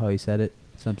flowing. Is that how he said it?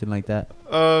 Something like that.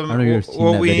 I don't know if you've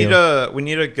seen that video. We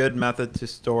need a good method to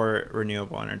store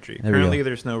renewable energy. There we Currently, go.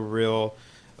 there's no real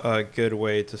good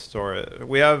way to store it.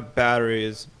 We have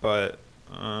batteries, but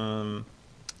I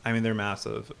mean, they're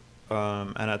massive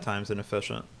and at times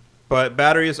inefficient. But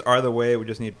batteries are the way. We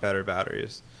just need better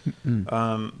batteries.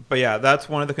 But yeah, that's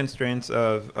one of the constraints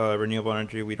of renewable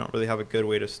energy. We don't really have a good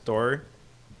way to store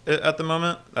it at the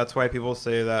moment. That's why people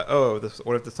say that,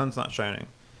 what if the sun's not shining?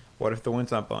 What if the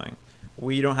wind's not blowing?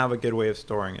 We don't have a good way of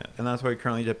storing it. And that's why we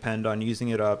currently depend on using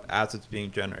it up as it's being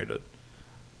generated.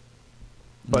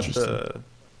 But the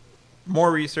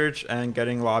more research and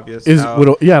getting lobbyists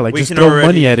out, just throw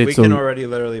money at it. We can already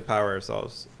literally power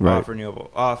ourselves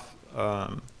off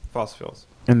fossil fuels.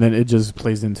 And then it just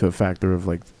plays into a factor of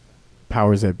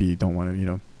powers that be don't want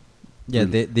to, Yeah,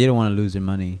 they don't want to lose their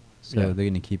money, so Yeah. they're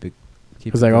gonna keep it.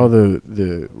 Because like all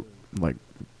the like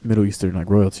Middle Eastern like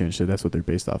royalty and shit, that's what they're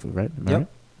based off of, right? Am I right?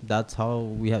 That's how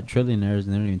we have trillionaires,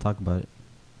 and they don't even talk about it.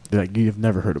 Like you've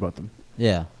never heard about them.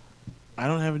 Yeah. I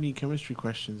don't have any chemistry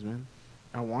questions, man.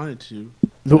 I wanted to.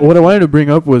 What I wanted to bring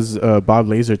up was Bob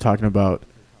Lazar talking about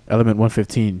element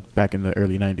 115 back in the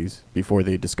early 90s before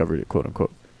they discovered it, quote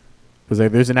unquote. Because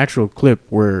like there's an actual clip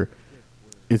where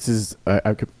it's his.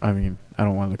 I mean, I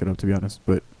don't want to look it up to be honest,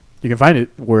 but you can find it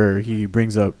where he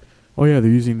brings up, oh yeah, they're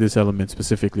using this element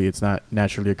specifically. It's not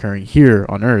naturally occurring here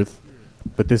on Earth,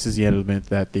 but this is the element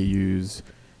that they use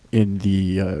in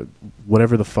the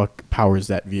whatever the fuck powers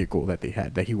that vehicle that they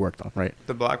had that he worked on, right?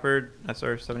 The Blackbird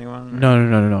SR-71.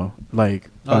 No. Like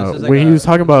Oh, this is where like he was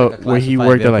talking like about a where he classified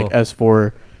worked at like vehicle.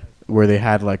 S4, where they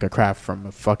had like a craft from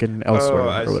a fucking elsewhere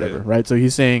I or whatever, see. right? So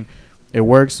he's saying it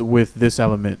works with this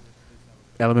element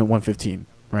 115,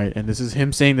 right? And this is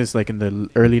him saying this like in the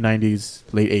early 90s,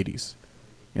 late 80s.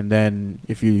 And then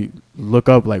if you look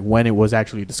up like when it was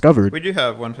actually discovered, We do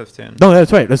have 115. no,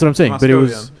 that's right. That's what I'm saying. But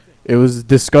it was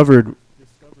discovered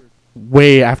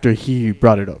way after he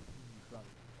brought it up.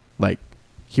 Like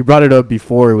he brought it up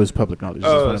before it was public knowledge. Is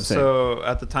what I'm saying. So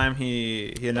at the time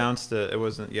he announced it, it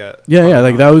wasn't yet. Yeah,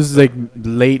 like that was like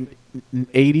late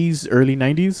 80s, early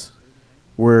 90s,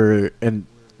 where and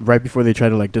right before they tried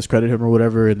to like discredit him or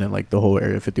whatever, and then like the whole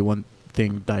Area 51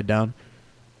 thing died down.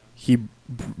 He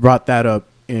brought that up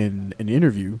in an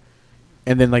interview,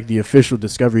 and then like the official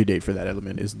discovery date for that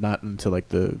element is not until like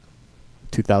the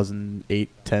 2008,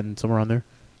 10, somewhere on there,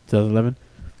 2011.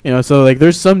 So like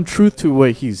there's some truth to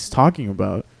what he's talking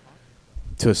about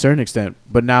to a certain extent.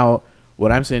 But now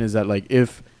what I'm saying is that like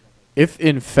if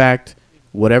in fact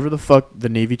whatever the fuck the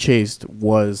Navy chased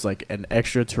was like an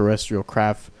extraterrestrial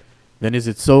craft, then is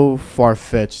it so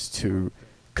far-fetched to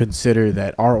consider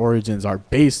that our origins are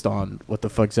based on what the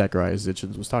fuck Zachariah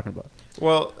Zitchins was talking about?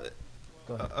 Well,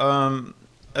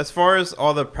 as far as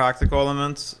all the practical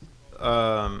elements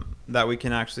that we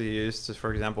can actually use to,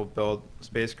 for example, build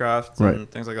spacecraft and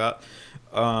things like that,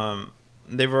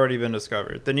 they've already been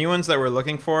discovered. The new ones that we're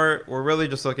looking for, we're really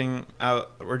just looking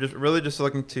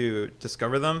to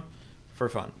discover them for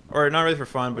fun, or not really for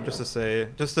fun, but just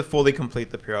to fully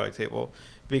complete the periodic table,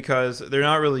 because they're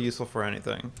not really useful for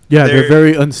anything. Yeah, they're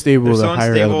very unstable. They're the so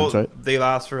higher unstable, elements, right? They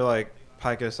last for like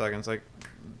picoseconds. Like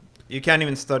you can't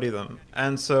even study them,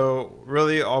 and so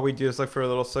really all we do is look for a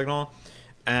little signal,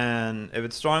 and if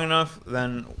it's strong enough,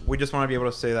 then we just want to be able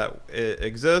to say that it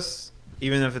exists,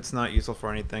 even if it's not useful for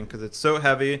anything, because it's so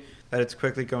heavy that it's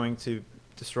quickly going to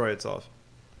destroy itself.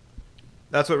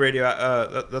 That's what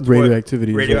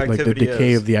radioactivity is, like the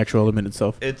decay of the actual element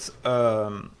itself. It's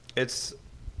an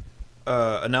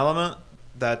element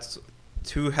that's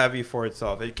too heavy for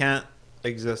itself. It can't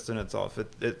exist in itself.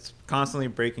 It's constantly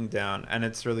breaking down, and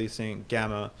it's releasing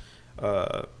gamma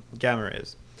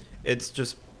rays. It's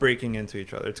just breaking into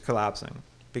each other. It's collapsing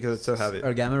because it's so heavy.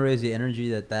 Are gamma rays the energy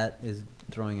that is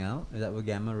throwing out? Is that what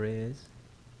gamma ray is?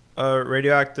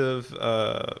 Radioactive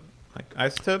like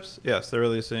isotopes, yes, they're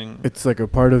releasing. It's like a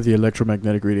part of the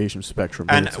electromagnetic radiation spectrum,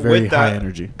 but it's very high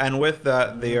energy. And with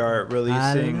that, they are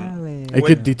releasing. It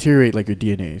could deteriorate like your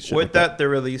DNA. With like that, they're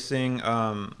releasing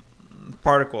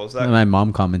particles. That my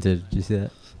mom commented. Did you see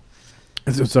that?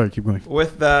 Sorry, keep going.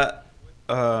 With that,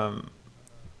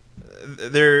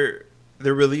 they're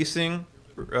releasing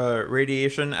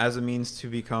radiation as a means to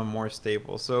become more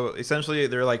stable. So essentially,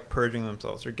 they're like purging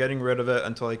themselves. They're getting rid of it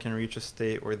until they can reach a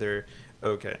state where they're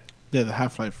okay. Yeah, the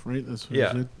half-life, right? That's what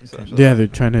yeah. you said? Okay. Yeah, they're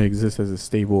trying to exist as a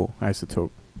stable isotope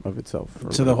of itself.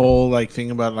 So the whole like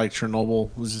thing about like Chernobyl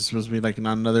was just supposed to be like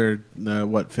another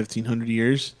 1,500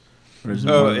 years? Or is it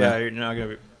you're not gonna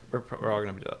be. We're all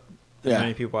gonna be dead. Yeah.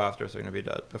 Many people after us are gonna be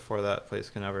dead before that place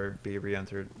can ever be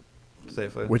re-entered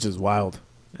safely. Which is wild.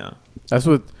 Yeah. That's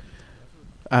what.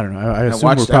 I don't know. I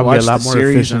assume we're probably a lot more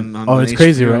efficient. It's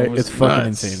crazy, right? It's fucking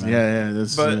insane, man. Yeah.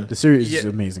 The series is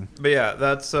amazing. But yeah,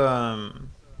 that's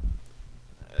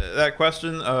that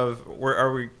question of where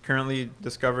are we currently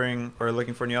discovering or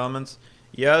looking for new elements?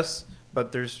 Yes,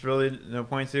 but there's really no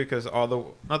point to, because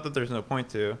not that there's no point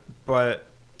to, but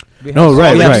we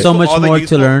have so much more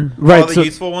to learn. Right, all the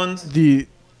useful ones.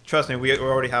 Trust me, we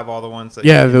already have all the ones that.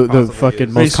 Yeah, the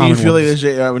fucking most common ones. So you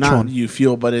feel like not you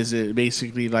feel, but is it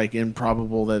basically like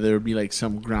improbable that there would be like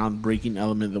some groundbreaking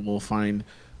element that we'll find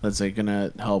that's like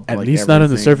gonna help? At like, least not on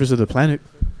the surface of the planet.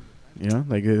 You know,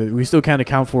 like we still can't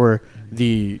account for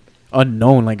the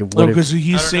unknown. Like what? Because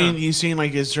he's saying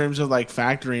like in terms of like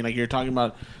factoring, like you're talking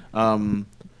about.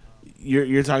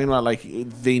 you're talking about like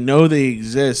they know they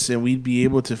exist, and we'd be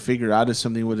able to figure out if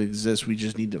something would exist. We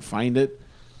just need to find it.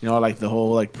 You know, like the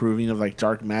whole like proving of like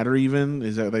dark matter. Even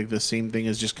is that like the same thing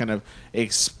as just kind of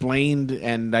explained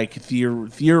and like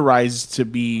theorized to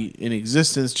be in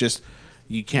existence. Just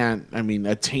you can't, I mean,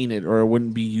 attain it, or it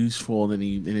wouldn't be useful in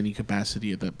any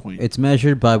capacity at that point. It's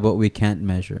measured by what we can't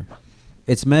measure.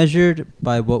 It's measured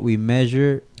by what we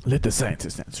measure. Let the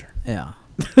scientist answer. Yeah.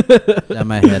 Yeah,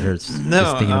 my head hurts just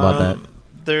thinking about that.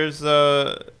 There's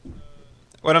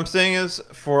what I'm saying is,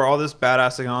 for all this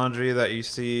badass technology that you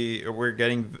see, we're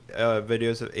getting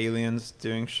videos of aliens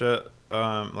doing shit,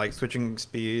 like switching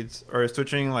speeds or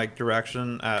switching like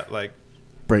direction at like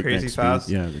crazy fast.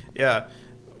 Yeah.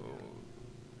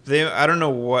 I don't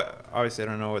know what. Obviously, I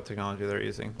don't know what technology they're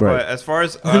using. Right. But as far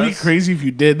as it'd be crazy if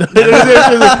you did.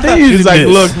 It's like,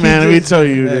 look, man, let me tell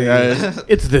you,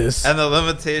 it's this. And the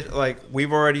limitation, like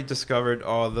we've already discovered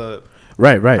all the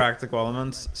practical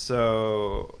elements.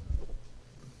 So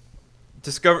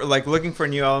looking for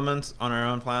new elements on our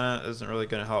own planet isn't really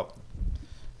going to help,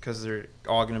 because they're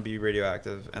all going to be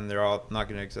radioactive and they're all not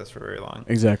going to exist for very long.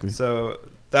 Exactly. So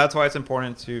that's why it's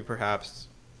important to perhaps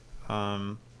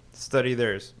study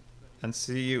theirs and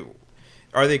see,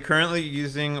 are they currently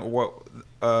using what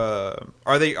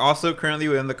are they also currently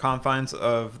within the confines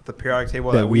of the periodic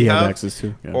table that we have access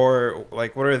to, or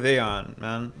like what are they on,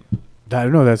 man? I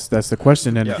don't know. That's the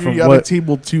question. And from you got a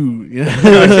table 2.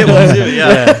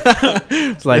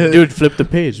 It's like, dude, flip the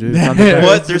page. Dude.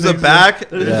 What? There's a back.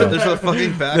 There's a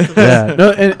fucking back. To this.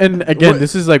 No, and again,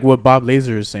 this is like what Bob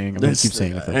Laser is saying. I'm gonna keep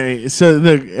saying it. Hey, so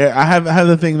look, I have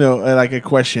the thing though, like a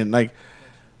question. Like,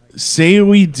 say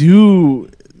we do,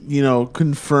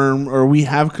 confirm, or we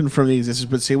have confirmed the existence,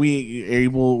 but say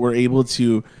we're able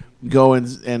to go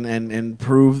and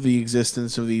prove the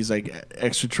existence of these like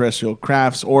extraterrestrial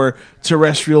crafts or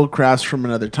terrestrial crafts from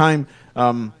another time,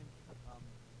 and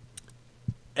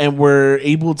we're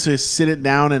able to sit it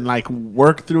down and like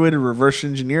work through it and reverse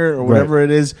engineer it or whatever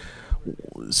it is.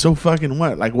 So fucking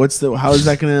what? Like, how is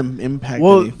that going to impact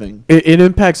anything? It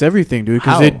impacts everything, dude,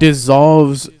 because it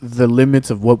dissolves the limits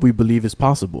of what we believe is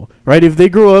possible, right? If they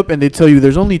grow up and they tell you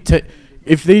there's only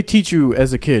if they teach you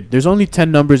as a kid, there's only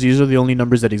 10 numbers, these are the only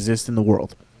numbers that exist in the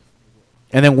world.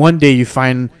 And then one day you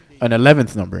find an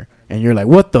 11th number and you're like,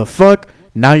 what the fuck?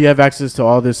 Now you have access to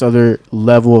all this other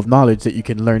level of knowledge that you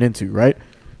can learn into, right?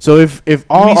 So if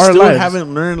all our lives,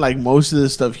 haven't learned like most of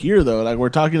this stuff here though, like we're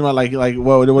talking about like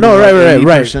what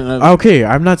right. Okay,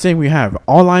 I'm not saying we have.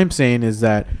 All I'm saying is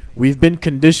that we've been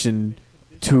conditioned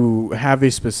to have a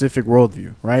specific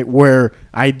worldview, right? Where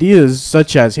ideas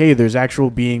such as, hey, there's actual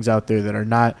beings out there that are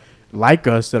not like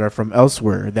us, that are from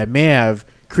elsewhere, that may have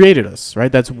created us,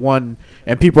 right? That's one.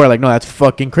 And people are like, no, that's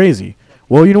fucking crazy.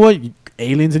 Well, you know what?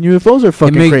 Aliens and UFOs are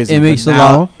fucking crazy. It makes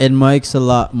a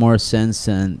lot more sense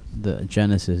than the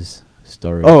Genesis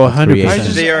story. Oh,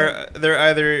 100%.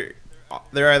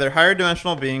 They're either higher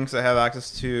dimensional beings that have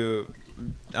access to,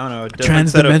 I don't know, a different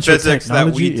set of physics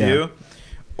that we do,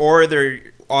 or they're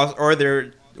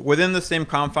within the same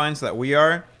confines that we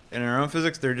are in our own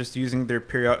physics. They're just using their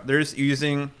period. They're just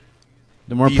using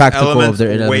the more practical of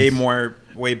their elements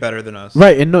way better than us.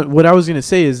 Right, and what I was gonna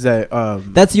say is that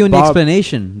that's the only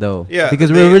explanation, though. Yeah,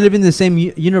 because we're living in the same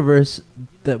universe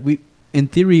that in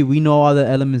theory, we know all the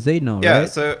elements they know. Yeah, right?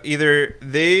 So either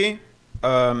they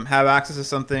have access to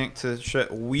something to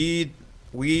shit we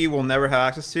will never have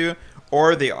access to,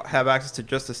 or they have access to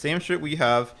just the same shit we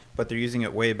have, but they're using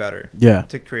it way better. Yeah.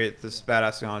 To create this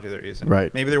badass technology they're using.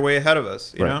 Right. Maybe they're way ahead of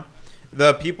us. You know,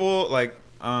 the people like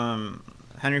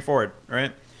Henry Ford,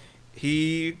 right?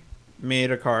 He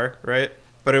made a car, right?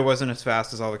 But it wasn't as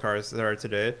fast as all the cars that are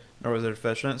today, nor was it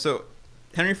efficient. So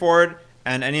Henry Ford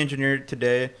and any engineer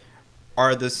today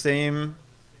are the same.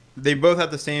 They both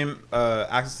have the same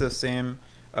access to the same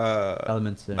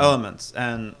elements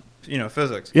and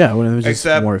physics. Yeah, one is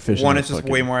just more efficient. One is just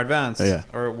way more advanced,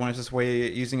 or one is just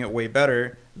using it way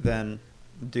better than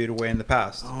dude way in the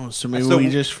past. Oh, so maybe we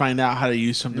just find out how to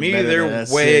use something. Maybe they're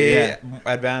way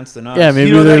advanced than us. Yeah,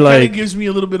 maybe they're like. Gives me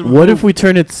a little bit of. What if we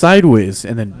turn it sideways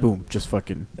and then boom, just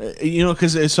fucking.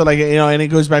 Because so and it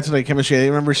goes back to like chemistry. I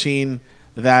remember seeing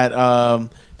that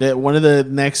that one of the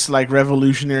next like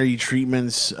revolutionary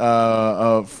treatments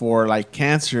for like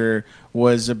cancer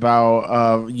was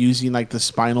about using like the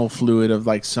spinal fluid of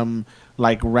like some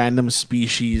like random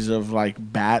species of like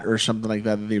bat or something like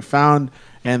that they found,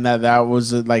 and that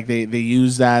was like they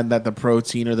used that the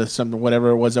protein or the something whatever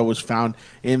it was that was found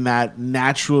in that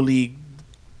naturally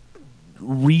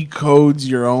recodes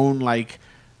your own like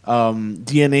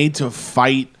DNA to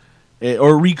fight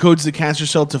or recodes the cancer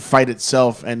cell to fight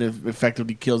itself, and it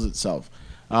effectively kills itself.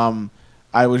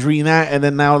 I was reading that, and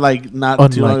then now, like,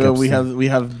 not too long ago, we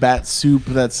have bat soup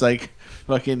that's like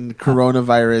fucking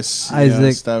coronavirus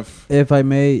Isaac, stuff. If I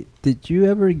may, did you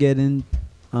ever get in?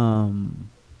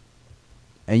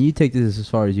 And you take this as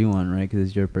far as you want, right? Because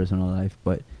it's your personal life.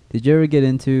 But did you ever get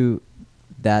into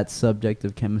that subject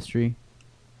of chemistry?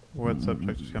 What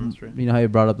subject of chemistry? You know how you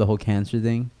brought up the whole cancer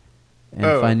thing and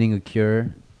finding a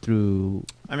cure through.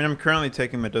 I mean, I'm currently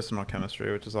taking medicinal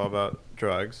chemistry, which is all about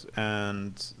drugs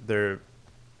and their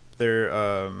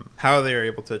how they are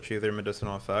able to achieve their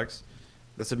medicinal effects.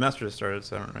 The semester just started,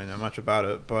 so I don't really know much about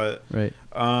it, but right.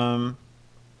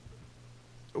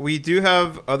 We do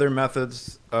have other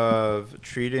methods of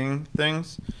treating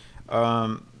things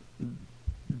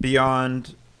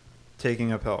beyond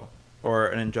taking a pill or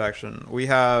an injection. We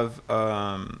have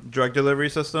drug delivery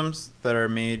systems that are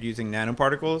made using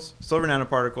nanoparticles. Silver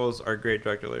nanoparticles are great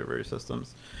drug delivery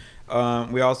systems.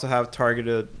 We also have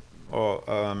targeted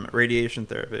radiation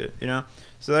therapy, you know?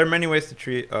 So there are many ways to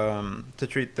treat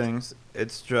things.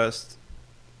 It's just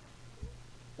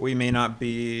we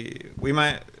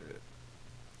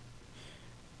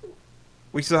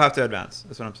still have to advance.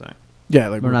 That's what I'm saying. Yeah,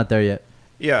 like we're not there yet.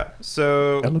 Yeah.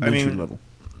 So elementary level.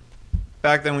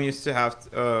 Back then we used to have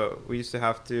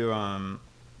to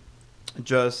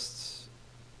just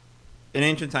in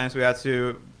ancient times we had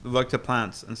to look to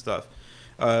plants and stuff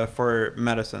for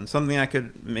medicine, something that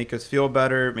could make us feel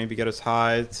better, maybe get us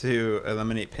high to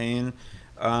eliminate pain.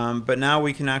 But now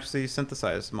we can actually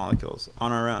synthesize molecules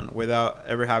on our own without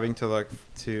ever having to look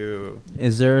to.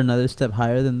 Is there another step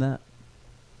higher than that?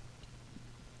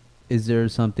 Is there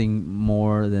something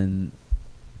more than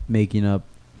making up?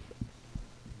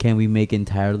 Can we make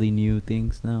entirely new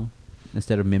things now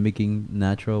instead of mimicking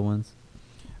natural ones?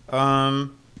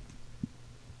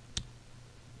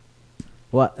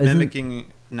 What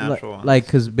mimicking natural ones? Like,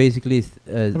 because basically,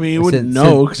 I mean, you wouldn't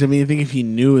know. Because I mean, I think if you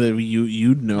knew that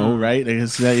you'd know, right? Like,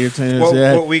 is that you're trying to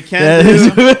say? What we can do?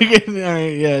 All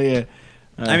right, yeah.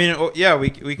 I mean,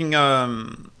 we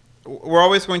can. We're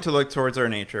always going to look towards our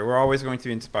nature. We're always going to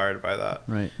be inspired by that.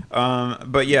 Right.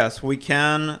 But yes, we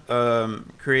can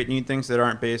create new things that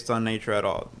aren't based on nature at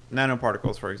all.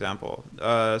 Nanoparticles, for example.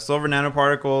 Silver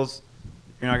nanoparticles,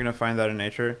 you're not going to find that in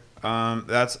nature.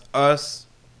 That's us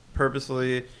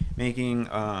purposely making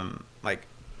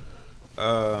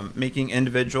making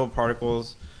individual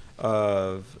particles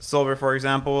of silver, for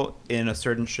example, in a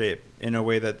certain shape, in a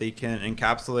way that they can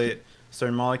encapsulate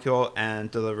certain molecule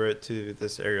and deliver it to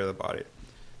this area of the body.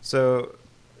 So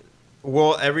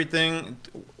will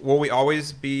we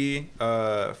always be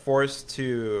forced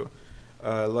to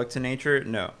look to nature?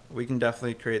 No. We can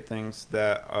definitely create things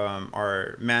that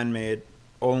are man-made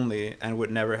only and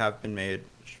would never have been made,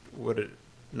 would it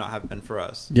not have been for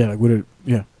us. Yeah, like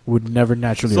would never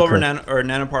naturally occur.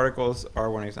 Nanoparticles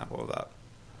are one example of that.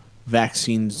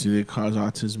 Vaccines, do they cause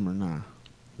autism or not?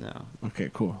 No. Okay,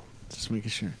 cool. Just making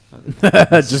sure.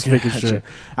 Just making sure.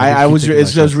 I was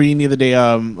reading the other day,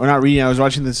 or not reading. I was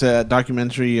watching this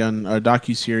documentary on a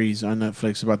docu-series on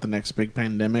Netflix about the next big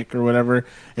pandemic or whatever.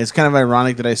 It's kind of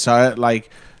ironic that I saw it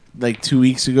like 2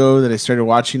 weeks ago that I started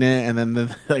watching it, and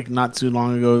then like not too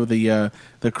long ago the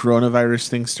coronavirus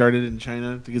thing started in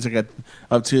China. I think it's like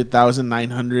up to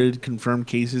 1,900 confirmed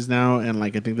cases now, and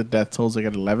like I think the death toll's like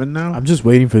at 11 now. I'm just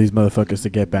waiting for these motherfuckers to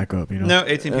get back up. You know. No,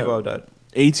 18 people have died.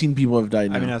 18 people have died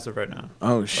now. I mean, as of right now.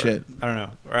 Oh, shit. I don't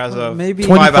know. Or as of maybe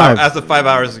 25. As of 5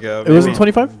 hours ago. It wasn't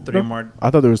 25? Three more. I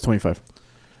thought there was 25.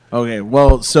 Okay,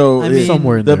 well, so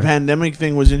somewhere in the there. pandemic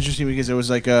thing was interesting because it was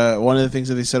like one of the things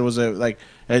that they said was like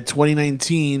at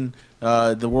 2019,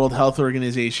 the World Health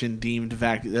Organization deemed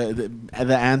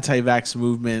the anti-vax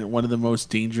movement one of the most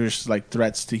dangerous like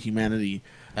threats to humanity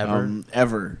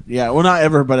ever. Yeah, well, not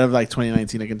ever, but of like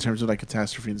 2019, like in terms of like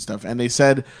catastrophe and stuff. And they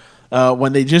said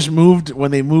when they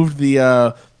moved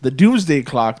the doomsday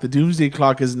clock, the doomsday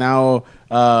clock is now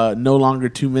no longer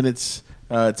 2 minutes.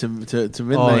 To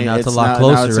midnight. Oh, now it's a lot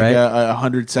closer, now it's right? Like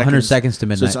 100 seconds. 100 seconds to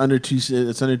midnight. So it's under 2.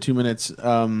 It's under 2 minutes.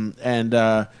 And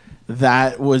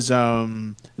that was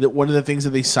one of the things that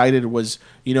they cited was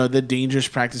the dangerous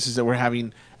practices that we're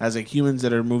having as like humans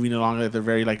that are moving along that they're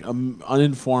very like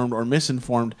uninformed or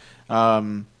misinformed,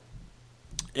 and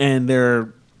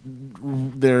they're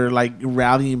like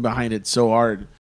rallying behind it so hard.